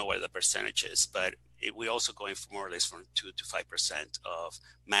 we don't know what the percentage is, but we're also going for more or less from 2 to 5% of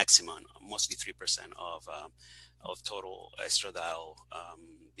maximum, mostly 3% of total estradiol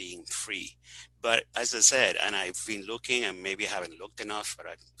being free. But as I said, and I've been looking, and maybe I haven't looked enough, but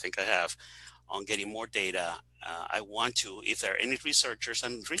I think I have, on getting more data. I want to, if there are any researchers,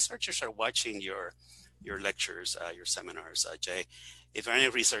 and researchers are watching your lectures, your seminars, Jay, if there are any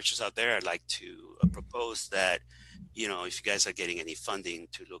researchers out there, I'd like to propose that, if you guys are getting any funding,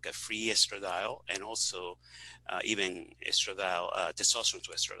 to look at free estradiol, and also even estradiol, testosterone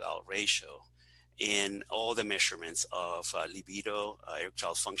to estradiol ratio in all the measurements of libido,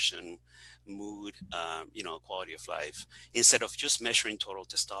 erectile function, mood, quality of life, instead of just measuring total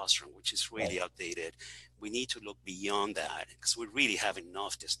testosterone, which is really outdated. We need to look beyond that, because we really have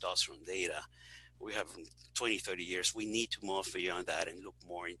enough testosterone data. We have 20, 30 years. We need to move beyond that and look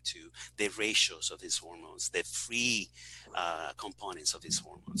more into the ratios of these hormones, the free components of these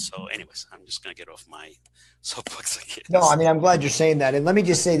hormones. So anyways, I'm just going to get off my soapbox again. No, I mean, I'm glad you're saying that. And let me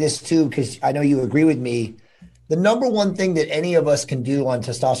just say this too, because I know you agree with me. The number one thing that any of us can do on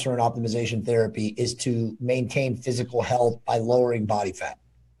testosterone optimization therapy is to maintain physical health by lowering body fat.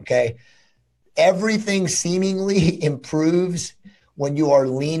 Okay. Everything seemingly improves when you are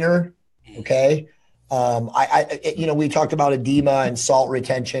leaner. Okay. We talked about edema and salt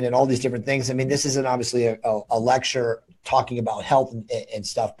retention and all these different things. I mean, this isn't obviously a lecture talking about health and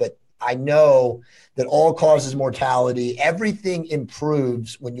stuff, but I know that all causes mortality. Everything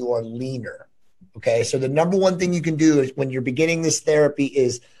improves when you are leaner. Okay. So the number one thing you can do is, when you're beginning this therapy,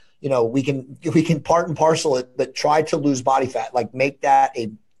 is, we can part and parcel it, but try to lose body fat, like make that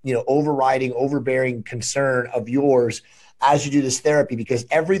a, overbearing concern of yours as you do this therapy, because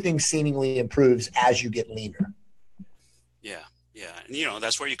everything seemingly improves as you get leaner. Yeah. And,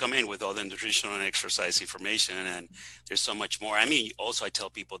 that's where you come in with all the nutritional and exercise information. And there's so much more. I mean, also I tell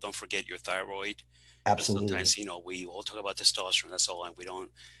people, don't forget your thyroid. Absolutely. Sometimes, we all talk about testosterone, that's all. And we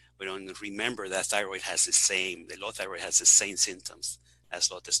don't remember that thyroid has the low thyroid has the same symptoms as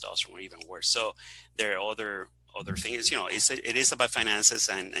low testosterone, or even worse. So there are other things, it is about finances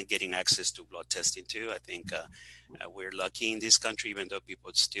and getting access to blood testing too. I think we're lucky in this country, even though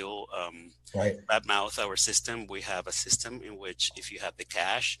people still badmouth our system. We have a system in which, if you have the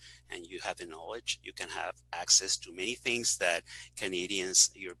cash and you have the knowledge, you can have access to many things that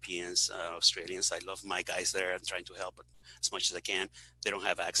Canadians, Europeans, Australians, I love my guys there. I'm trying to help as much as I can. They don't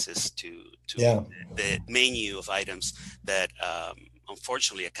have access to the menu of items that,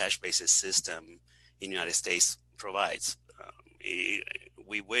 unfortunately, a cash-based system in the United States provides.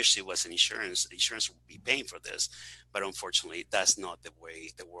 We wish it was an insurance. Insurance would be paying for this, but unfortunately, that's not the way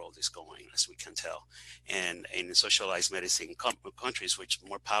the world is going, as we can tell. And in socialized medicine countries, which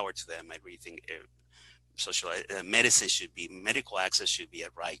more power to them, I really think socialized medical access should be a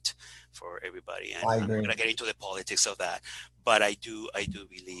right for everybody. And I'm not going to get into the politics of that, but I do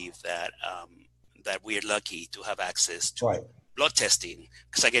believe that that we are lucky to have access to blood testing,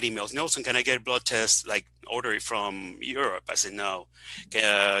 because I get emails, Nelson, can I get a blood test, like order it from Europe? I said, no.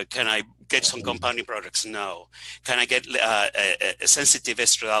 Can I get some compounding products? No. Can I get a sensitive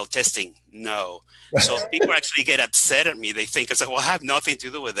estradiol testing? No. So people actually get upset at me. They think, I said, well, I have nothing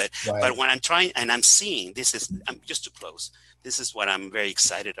to do with it. But when I'm trying, and I'm seeing, I'm just to close, this is what I'm very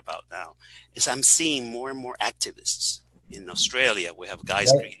excited about now, is I'm seeing more and more activists. In Australia, we have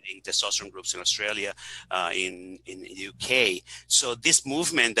guys creating testosterone groups in Australia, in the UK. So this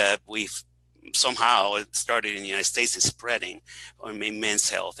movement that we've somehow started in the United States is spreading on men's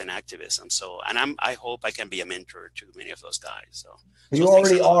health and activism. So, and I hope I can be a mentor to many of those guys. So you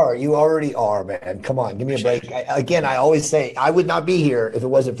already are. You already are, man. Come on, give me a break. I always say I would not be here if it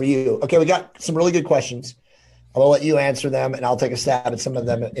wasn't for you. Okay, we got some really good questions. I'll let you answer them, and I'll take a stab at some of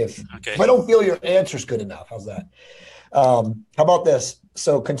them if I don't feel your answer's good enough. How's that? How about this?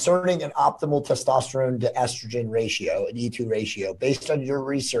 So concerning an optimal testosterone to estrogen ratio, an E2 ratio, based on your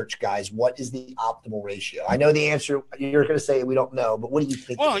research, guys, what is the optimal ratio? I know the answer. You're going to say we don't know, but what do you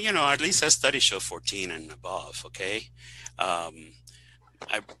think? Well, at least that study show 14 and above. Okay.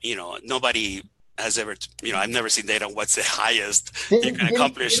 Nobody has ever, I've never seen data on what's the highest you can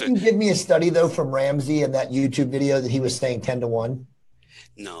accomplish. Didn't you give me a study though from Ramsey in that YouTube video that he was saying 10-1?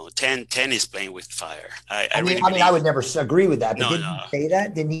 No, 10 is playing with fire. I would never agree with that. But didn't he say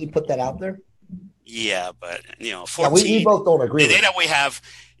that? Didn't he put that out there? Yeah, but 14. Yeah, we both don't agree. The data we have,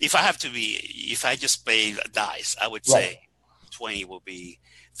 if I just play dice, I would say 20 will be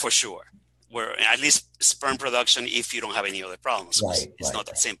for sure. Where at least sperm production, if you don't have any other problems, it's not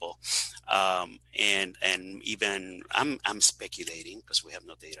that simple. And even I'm speculating because we have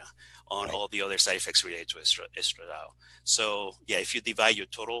no data on all the other side effects related to estradiol. So yeah, if you divide your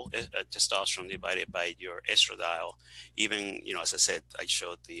total testosterone divided by your estradiol, even, you know, as I said, I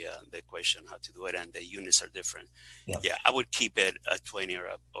showed the equation how to do it, and the units are different. Yeah, I would keep it at 20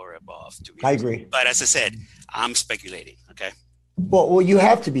 or above. To be honest. Agree. But as I said, I'm speculating. Okay. Well, you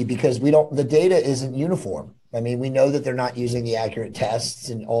have to be, because the data isn't uniform. I mean, we know that they're not using the accurate tests,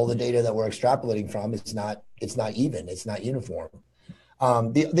 and all the data that we're extrapolating from, it's not even, it's not uniform.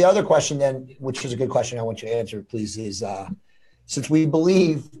 The other question then, which is a good question I want you to answer, please, is since we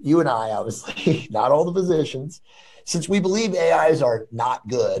believe, you and I, obviously, not all the physicians, since we believe AIs are not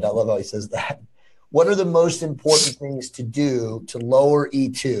good, I love how he says that, what are the most important things to do to lower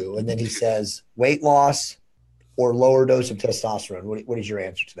E2? And then he says, weight loss or lower dose of testosterone. What is your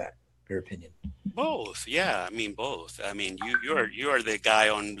answer to that, your opinion? Both. Yeah. I mean, both. I mean, you are the guy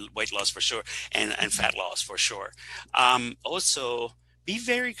on weight loss for sure, and fat loss for sure. Also, be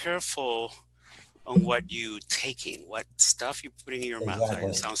very careful on what you taking, what stuff you're putting in your mouth.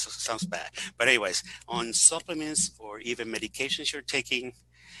 It sounds bad. But anyways, on supplements or even medications you're taking,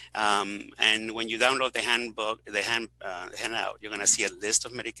 and when you download the handbook, the handout, you're going to see a list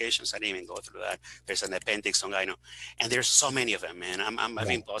of medications. I didn't even go through that. There's an appendix on Gyno, and there's so many of them, man. I'm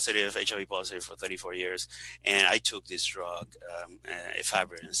HIV positive for 34 years, and I took this drug,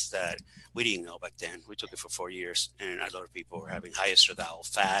 efavirenz, that we didn't know back then. We took it for 4 years, and a lot of people were having high estradiol,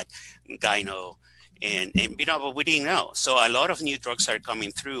 fat, Gyno, and you know, but we didn't know. So a lot of new drugs are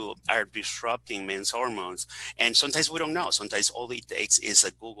coming through, are disrupting men's hormones, and sometimes we don't know. Sometimes all it takes is a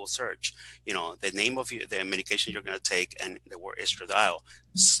Google search, you know, the name of the medication you're going to take and the word estradiol.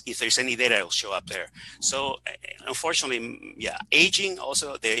 If there's any data, it'll show up there. So unfortunately, yeah, aging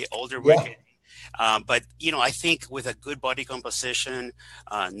also, the older we're getting. But, you know, I think with a good body composition,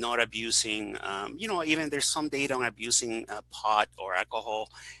 not abusing, you know, even there's some data on abusing pot or alcohol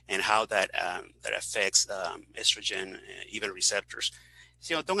and how that affects estrogen, even receptors.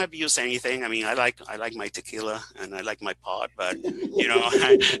 You know, don't abuse anything. I mean, I like my tequila and I like my pot, but, you know,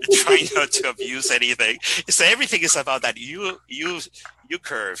 I try not to abuse anything. So everything is about that you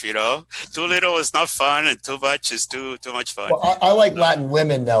curve, you know. Too little is not fun, and too much is too much fun. Well, I like Latin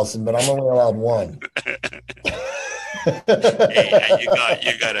women, Nelson, but I'm only allowed one. Hey,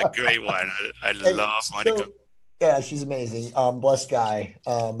 you got a great one. I love Monica. Yeah, she's amazing. Blessed guy.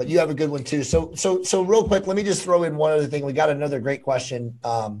 But you have a good one too. So real quick, let me just throw in one other thing. We got another great question.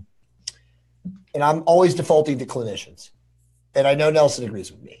 And I'm always defaulting to clinicians. And I know Nelson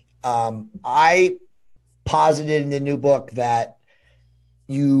agrees with me. I posited in the new book that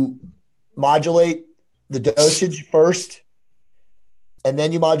you modulate the dosage first, and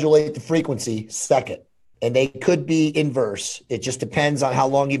then you modulate the frequency second. And they could be inverse. It just depends on how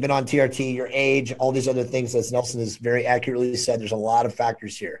long you've been on TRT, your age, all these other things. As Nelson has very accurately said, there's a lot of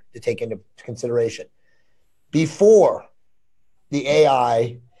factors here to take into consideration before the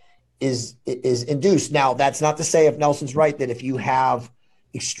AI is induced. Now, that's not to say, if Nelson's right, that if you have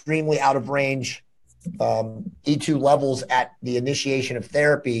extremely out of range E2 levels at the initiation of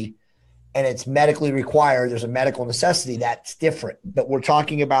therapy and it's medically required, there's a medical necessity, that's different. But we're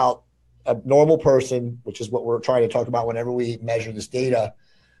talking about a normal person, which is what we're trying to talk about whenever we measure this data,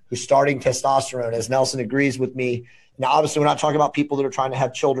 who's starting testosterone, as Nelson agrees with me. Now, obviously, we're not talking about people that are trying to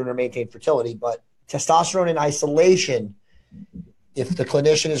have children or maintain fertility, but testosterone in isolation, if the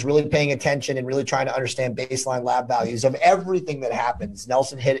clinician is really paying attention and really trying to understand baseline lab values of everything that happens,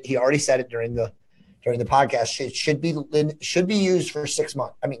 Nelson hit it. He already said it during the podcast. It should be used for 6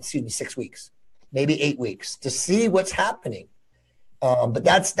 months. 6 weeks, maybe 8 weeks, to see what's happening. But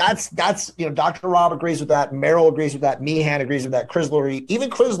that's Dr. Rob agrees with that. Merrill agrees with that. Meehan agrees with that. Even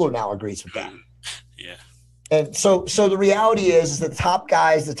Chrysler now agrees with that. Yeah. And so the reality is that the top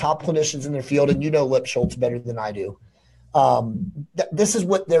guys, the top clinicians in their field, and you know Lipschultz better than I do, this is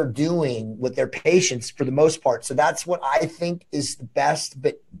what they're doing with their patients for the most part. So that's what I think is the best.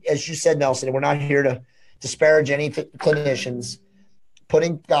 But as you said, Nelson, and we're not here to disparage any clinicians,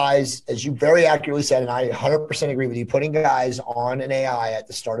 putting guys, as you very accurately said, and I 100% agree with you, putting guys on an AI at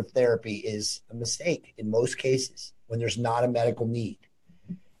the start of therapy is a mistake in most cases when there's not a medical need.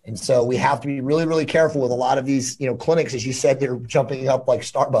 And so we have to be really, really careful with a lot of these, clinics, as you said, they're jumping up like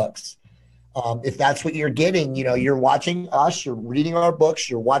Starbucks. If that's what you're getting, you're watching us, you're reading our books,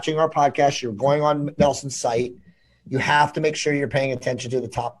 you're watching our podcast, you're going on Nelson's site, you have to make sure you're paying attention to the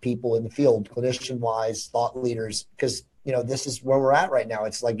top people in the field, clinician-wise, thought leaders, because this is where we're at right now.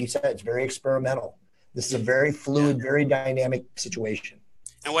 It's like you said, it's very experimental. This is a very fluid, very dynamic situation.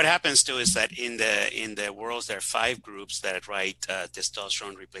 And what happens too is that in the world, there are 5 groups that write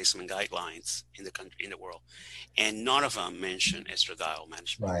testosterone replacement guidelines in the country, in the world, and none of them mention estradiol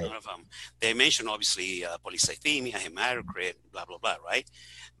management. Right. None of them. They mention obviously polycythemia, hematocrit, blah blah blah, right?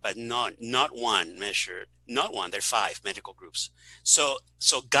 But not one measured. Not one. There are 5 medical groups. So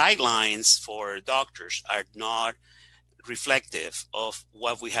guidelines for doctors are not reflective of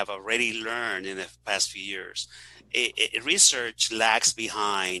what we have already learned in the past few years. Research lags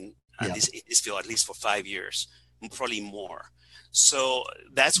behind this field at least for 5 years, probably more. So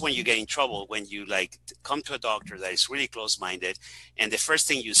that's when you get in trouble, when you like come to a doctor that is really close-minded, and the first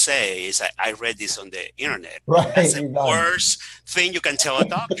thing you say is, I read this on the internet. Right. That's the worst thing you can tell a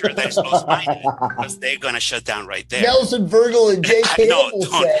doctor that is close-minded, because they're going to shut down right there. Nelson Vergel and Jay Campbell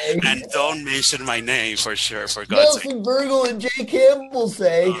say. And don't mention my name for sure, for God's sake. Nelson Vergel and Jay Campbell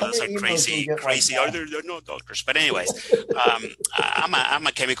say. Oh, those are crazy. Like they're no doctors. But anyways, I'm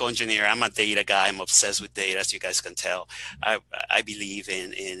a chemical engineer. I'm a data guy. I'm obsessed with data, as you guys can tell. I believe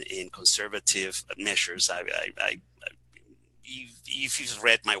in conservative measures. If you've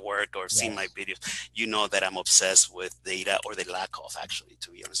read my work or seen my videos, you know that I'm obsessed with data, or the lack of, actually, to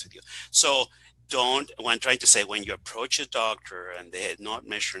be honest with you. So what I'm trying to say, when you approach a doctor and they had not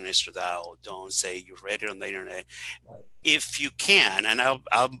measured estradiol, don't say you read it on the internet. If you can, and I'll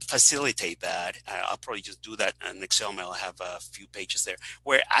facilitate that. I'll probably just do that in Excel mail. I have a few pages there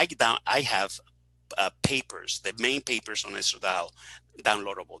where I have papers, the main papers on estradiol,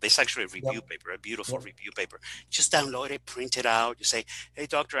 downloadable. There's actually a review paper, a beautiful review paper. Just download it, print it out. You say, hey,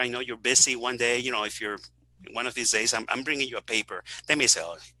 doctor, I know you're busy one day. If you're one of these days, I'm bringing you a paper. They may say,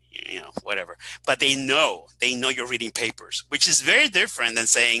 oh, whatever. But they know you're reading papers, which is very different than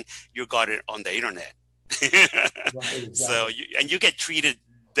saying you got it on the internet. Right, exactly. So you get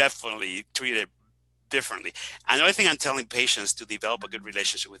definitely treated differently. Another thing I'm telling patients to develop a good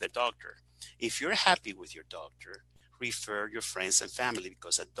relationship with their doctor. If you're happy with your doctor, refer your friends and family,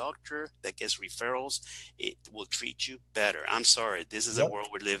 because a doctor that gets referrals, it will treat you better. I'm sorry, this is a world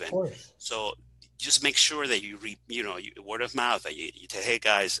we live in. So just make sure that you word of mouth, that you tell, hey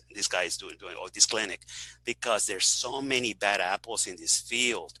guys, this guy is doing or this clinic, because there's so many bad apples in this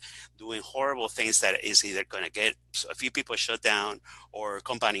field doing horrible things that is either going to get a few people shut down or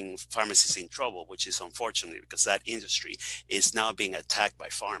compounding pharmacies in trouble, which is unfortunate, because that industry is now being attacked by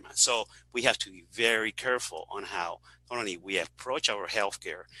pharma. So we have to be very careful on how not only we approach our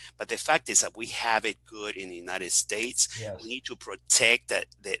healthcare, but the fact is that we have it good in the United States. Yes. We need to protect that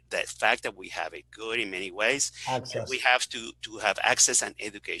fact that we have it good in many ways. Access. We have to have access and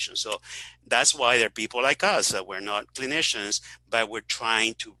education. So that's why there are people like us that we're not clinicians, but we're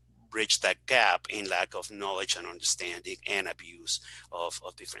trying to bridge that gap in lack of knowledge and understanding and abuse of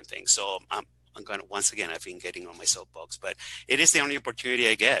different things. So I'm going to, once again, I've been getting on my soapbox, but it is the only opportunity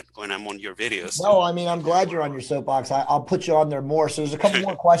I get when I'm on your videos. No, I mean, I'm glad you're on your soapbox. I'll put you on there more. So there's a couple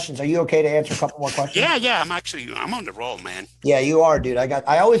more questions. Are you okay to answer a couple more questions? Yeah. I'm on the roll, man. Yeah, you are, dude.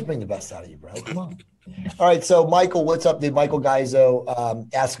 I always bring the best out of you, bro. Come on. All right. So Michael, what's up, dude? Michael Gaizo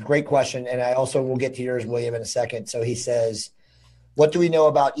asked a great question. And I also will get to yours, William, in a second. So he says, what do we know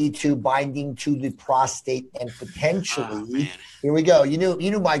about E2 binding to the prostate and potentially, here we go. You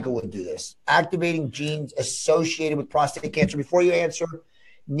knew Michael would do this. Activating genes associated with prostate cancer. Before you answer,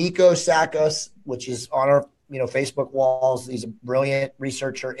 Nico Sakos, which is on our Facebook walls. He's a brilliant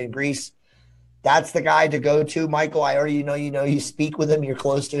researcher in Greece. That's the guy to go to, Michael. I already know you speak with him. You're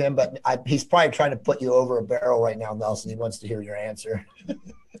close to him, but he's probably trying to put you over a barrel right now, Nelson. He wants to hear your answer.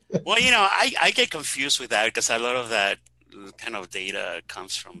 Well, I get confused with that because a lot of that kind of data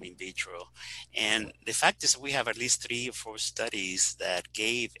comes from in vitro. And the fact is we have at least 3 or 4 studies that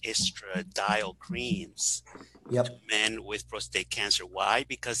gave estradiol creams to men with prostate cancer. Why?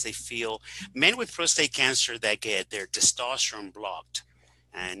 Because they feel men with prostate cancer that get their testosterone blocked,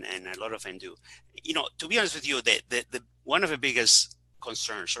 and a lot of them do. To be honest with you, the one of the biggest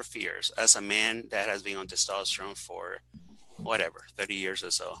concerns or fears as a man that has been on testosterone for 30 years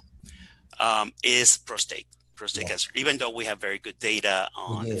or so, is prostate cancer, even though we have very good data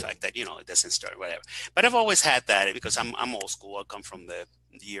on the fact that, it doesn't start, whatever. But I've always had that because I'm old school. I come from the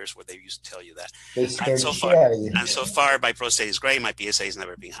years where they used to tell you that. And so far, my prostate is great. My PSA has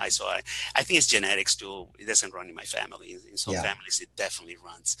never been high. So I think it's genetics too. It doesn't run in my family. In some families, it definitely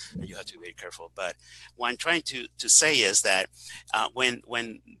runs, and you have to be very careful. But what I'm trying to say is that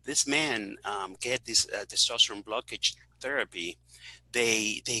when this man get this testosterone blockage therapy,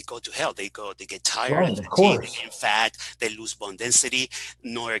 they go to hell. They get tired, they get fat, they lose bone density,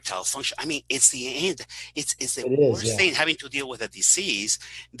 no erectile function. I mean, it's the end. It's the worst thing, having to deal with a disease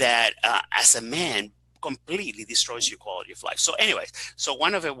that as a man completely destroys your quality of life. So anyways, so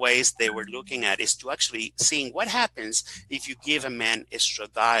one of the ways they were looking at is to actually seeing what happens if you give a man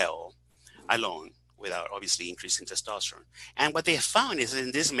estradiol alone without obviously increasing testosterone. And what they found is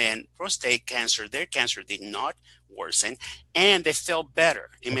in this man, prostate cancer, their cancer did not worsen, and they felt better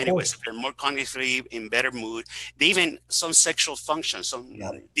in many ways. They're more cognitively in better mood. They even some sexual function, some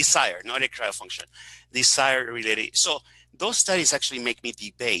desire, not erectile function, desire related. So those studies actually make me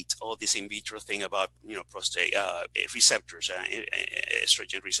debate all this in vitro thing about, prostate receptors,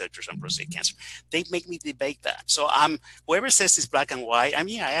 estrogen receptors on prostate cancer. They make me debate that. So whoever says it's black and white,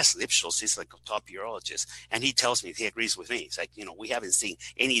 I asked Lipschultz, he's like a top urologist, and he tells me, he agrees with me. It's like, we haven't seen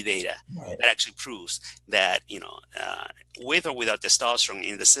any data that actually proves that, with or without testosterone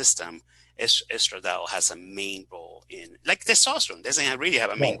in the system, estradiol has a main role in, like testosterone doesn't really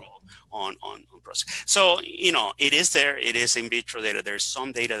have a main role on prostate. So, it is there. It is in vitro data. There's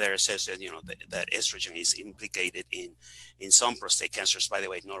some data that says that, that estrogen is implicated in some prostate cancers. By the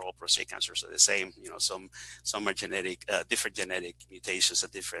way, not all prostate cancers are the same. Some are genetic, different genetic mutations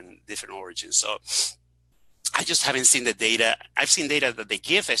at different origins. So I just haven't seen the data. I've seen data that they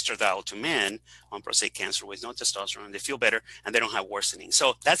give estradiol to men on prostate cancer with no testosterone. They feel better and they don't have worsening.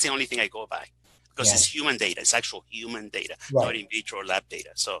 So that's the only thing I go by, because it's human data. It's actual human data, not in vitro lab data.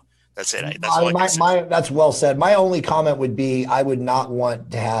 So that's it. That's well said. My only comment would be I would not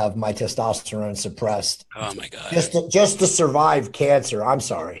want to have my testosterone suppressed. Oh my God. Just to survive cancer. I'm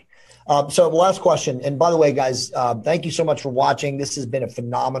sorry. So the last question, and by the way, guys, thank you so much for watching. This has been a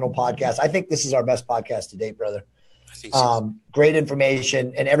phenomenal podcast. I think this is our best podcast to date, brother. I think so. Great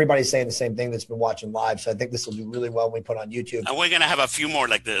information, and everybody's saying the same thing that's been watching live. So I think this will do really well when we put on YouTube. And we're gonna have a few more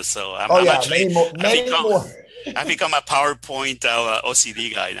like this. So many more. I've become a PowerPoint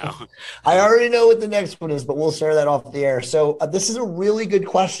OCD guy now. I already know what the next one is, but we'll share that off the air. So this is a really good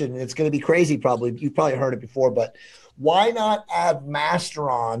question. It's going to be crazy, probably. You've probably heard it before, but why not add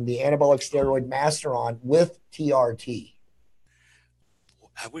Masteron, the anabolic steroid Masteron, with TRT?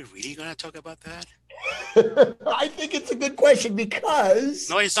 Are we really going to talk about that? I think it's a good question because...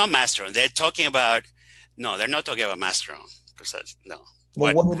 No, it's not Masteron. They're talking about... No, they're not talking about Masteron. No.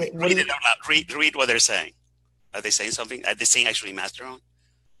 Well, read what they're saying. Are they saying something? Are they saying actually Masteron?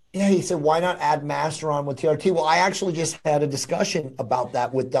 Yeah, he said, why not add Masteron with TRT? Well, I actually just had a discussion about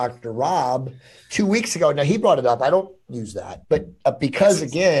that with Dr. Rob 2 weeks ago. Now, he brought it up. I don't use that. But because,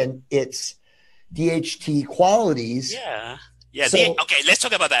 again, it's DHT qualities. Yeah. Yeah. So, okay, let's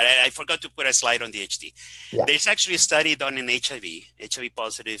talk about that. I forgot to put a slide on DHT. Yeah. There's actually a study done in HIV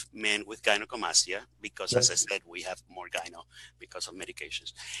positive men with gynecomastia, because, as I said, we have more gyno because of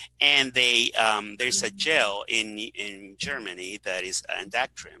medications. And there's a gel in Germany that is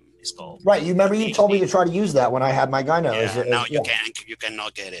Andactrim, is called. Right. You remember you told me to try to use that when I had my gyno. Yeah, you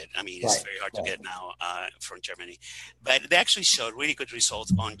cannot get it. It's very hard to get now from Germany. But they actually showed really good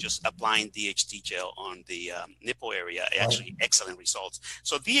results on just applying DHT gel on the nipple area. Actually, excellent results.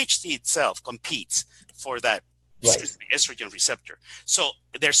 So DHT itself competes for that estrogen receptor. So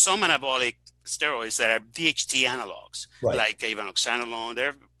there's some anabolic steroids that are DHT analogs, like ivanoxanolone.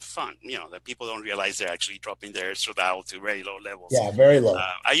 They're fun, that people don't realize they're actually dropping their estradiol to very low levels. Yeah, very low.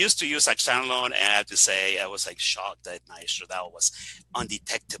 I used to use oxanolone, and I have to say I was shocked that my estradiol was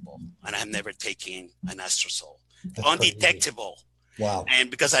undetectable, and I've never taken an astrosol. That's undetectable. Crazy. Wow. And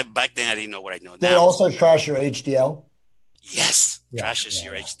because back then I didn't know what I know now. Did it also trash your HDL? Yes, trashes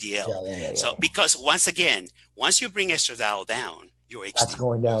your HDL. So because once you bring estradiol down, your HDL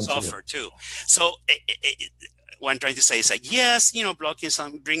going down suffer too. So what I'm trying to say is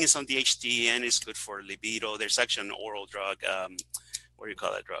bringing some DHT in is good for libido. There's actually an oral drug, what do you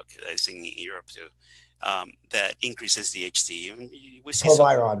call that drug? I think in Europe too, that increases DHT.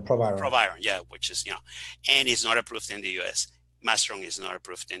 Proviron, yeah, which is, and it's not approved in the US. Masteron is not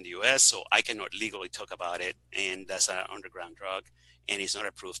approved in the US, so I cannot legally talk about it. And that's an underground drug, and it's not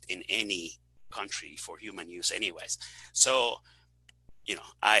approved in any country for human use anyways. So,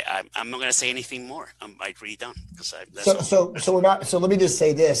 I'm not going to say anything more. I'm really done. So let me just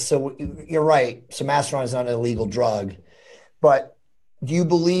say this. So you're right. So Masteron is not an illegal drug, but do you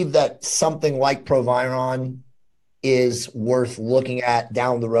believe that something like Proviron is worth looking at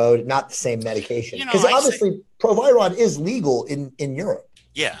down the road? Not the same medication, because obviously Proviron is legal in Europe.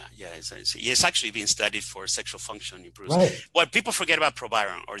 Yeah. It's actually being studied for sexual function improvement. Right. What people forget about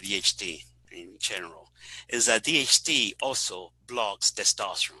Proviron or DHT in general is that DHT also blocks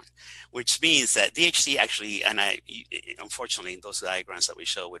testosterone, which means that DHT actually, and unfortunately in those diagrams that we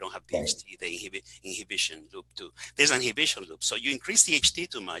show, we don't have DHT, the inhibition loop too. There's an inhibition loop. So you increase DHT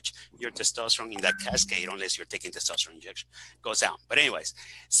too much, your testosterone in that cascade, unless you're taking testosterone injection, goes down. But anyways,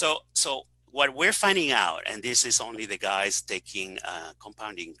 so what we're finding out, and this is only the guys taking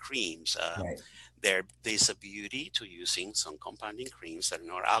compounding creams, Right. there's a beauty to using some compounding creams that are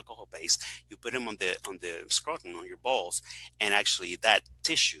not alcohol based. You put them on the scrotum, on your balls, and actually that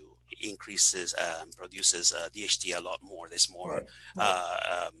tissue increases, produces DHT a lot more. There's more,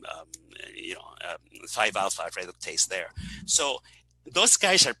 Right. 5-alpha reductase there. So those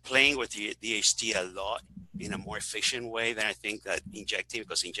guys are playing with the DHT a lot in a more efficient way than I think that injecting,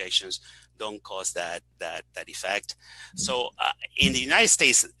 because injections don't cause that effect. So in the United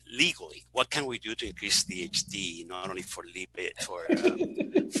States, legally, what can we do to increase DHT, not only for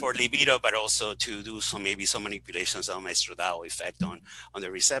libido, but also to do some manipulations on estradiol effect on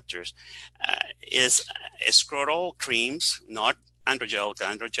the receptors? Is scrotal creams, not androgel. The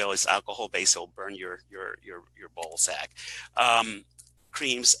androgel is alcohol based, so burn your ball sack.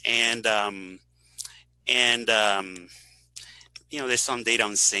 Creams and there's some data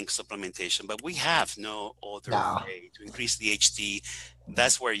on zinc supplementation, but we have no other way to increase the DHT.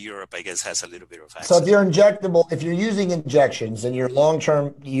 That's where Europe, I guess, has a little bit of access. So if you're using injections and you're a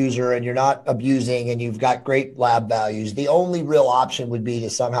long-term user and you're not abusing and you've got great lab values, the only real option would be to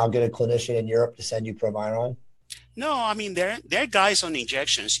somehow get a clinician in Europe to send you Proviron? No, I mean, there are guys on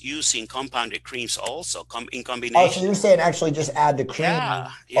injections using compounded creams also in combination. Oh, so you're saying actually just add the cream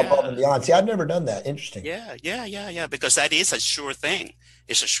above and beyond. See, I've never done that. Interesting. Yeah. Because that is a sure thing.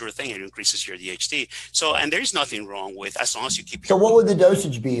 It's a sure thing. It increases your DHT. So, and there's nothing wrong with, as long as you keep. So what would the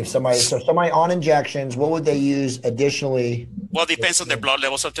dosage be if somebody on injections, what would they use additionally? Well, it depends on their blood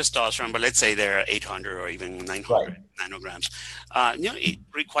levels of testosterone, but let's say they're 800 or even 900 nanograms. It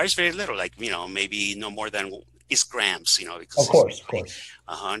requires very little, like, maybe no more than is grams, because of course.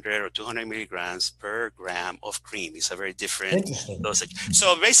 100 or 200 milligrams per gram of cream is a very different dosage.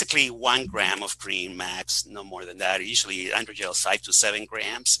 So basically 1 gram of cream max, no more than that. Usually androgel 5 to 7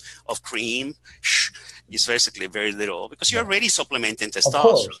 grams of cream is basically very little, because you're already supplementing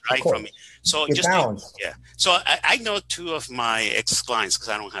testosterone, right? From it. So So I know 2 of my ex-clients, because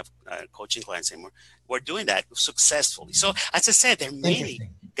I don't have coaching clients anymore, were doing that successfully. So as I said, there are many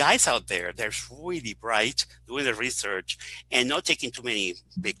guys out there that's really bright, doing the research and not taking too many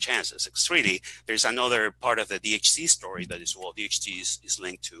big chances. It's really, there's another part of the DHT story that is, well, DHT is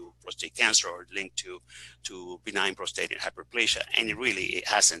linked to prostate cancer or linked to benign prostatic hyperplasia. And it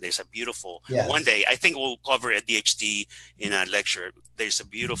hasn't. There's a beautiful, one day, I think we'll cover a DHT in a lecture. There's a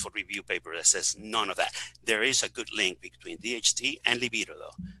beautiful review paper that says none of that. There is a good link between DHT and libido,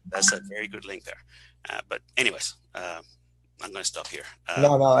 though. That's a very good link there. But anyways, I'm going to stop here.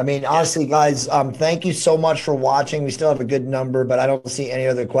 No. I mean, honestly, guys, thank you so much for watching. We still have a good number, but I don't see any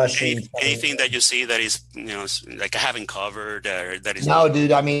other questions. Anything that you see that is, like I haven't covered, that is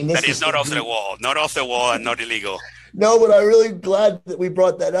dude. I mean, that is not off the wall, and not illegal. No, but I'm really glad that we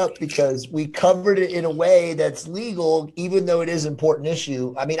brought that up, because we covered it in a way that's legal, even though it is an important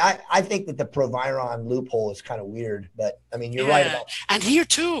issue. I mean, I think that the Proviron loophole is kind of weird, but I mean, you're right about that. And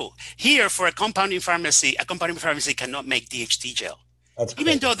here for a compounding pharmacy cannot make DHT gel.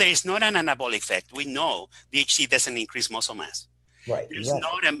 Even though there is not an anabolic effect, we know DHT doesn't increase muscle mass. Right.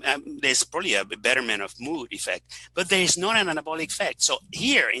 There's probably a betterment of mood effect, but there is not an anabolic effect. So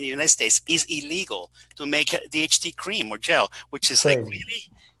here in the United States, it's illegal to make a DHT cream or gel, which is like,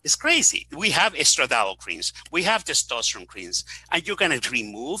 really? It's crazy. We have estradiol creams. We have testosterone creams. And you're going to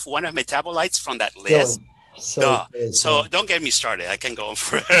remove one of metabolites from that list? So don't get me started. I can go on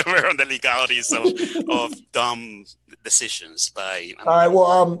forever on the legalities of dumb decisions. All right.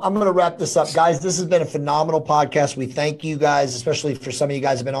 Well, I'm going to wrap this up, guys. This has been a phenomenal podcast. We thank you guys, especially for some of you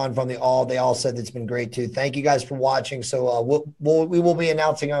guys have been on from they all said it's been great too. Thank you guys for watching. So we will be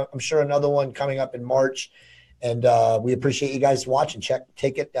announcing, I'm sure, another one coming up in March, and we appreciate you guys watching.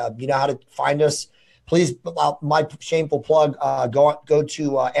 Take it. You know how to find us. Please, my shameful plug, go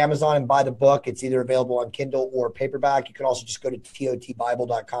to Amazon and buy the book. It's either available on Kindle or paperback. You can also just go to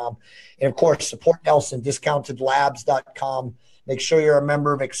totbible.com. And, of course, support Nelson, discountedlabs.com. Make sure you're a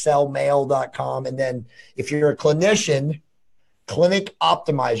member of excelmail.com. And then if you're a clinician,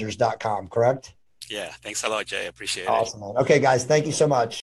 clinicoptimizers.com, correct? Yeah. Thanks a lot, Jay. I appreciate it. Awesome, man. Okay, guys. Thank you so much.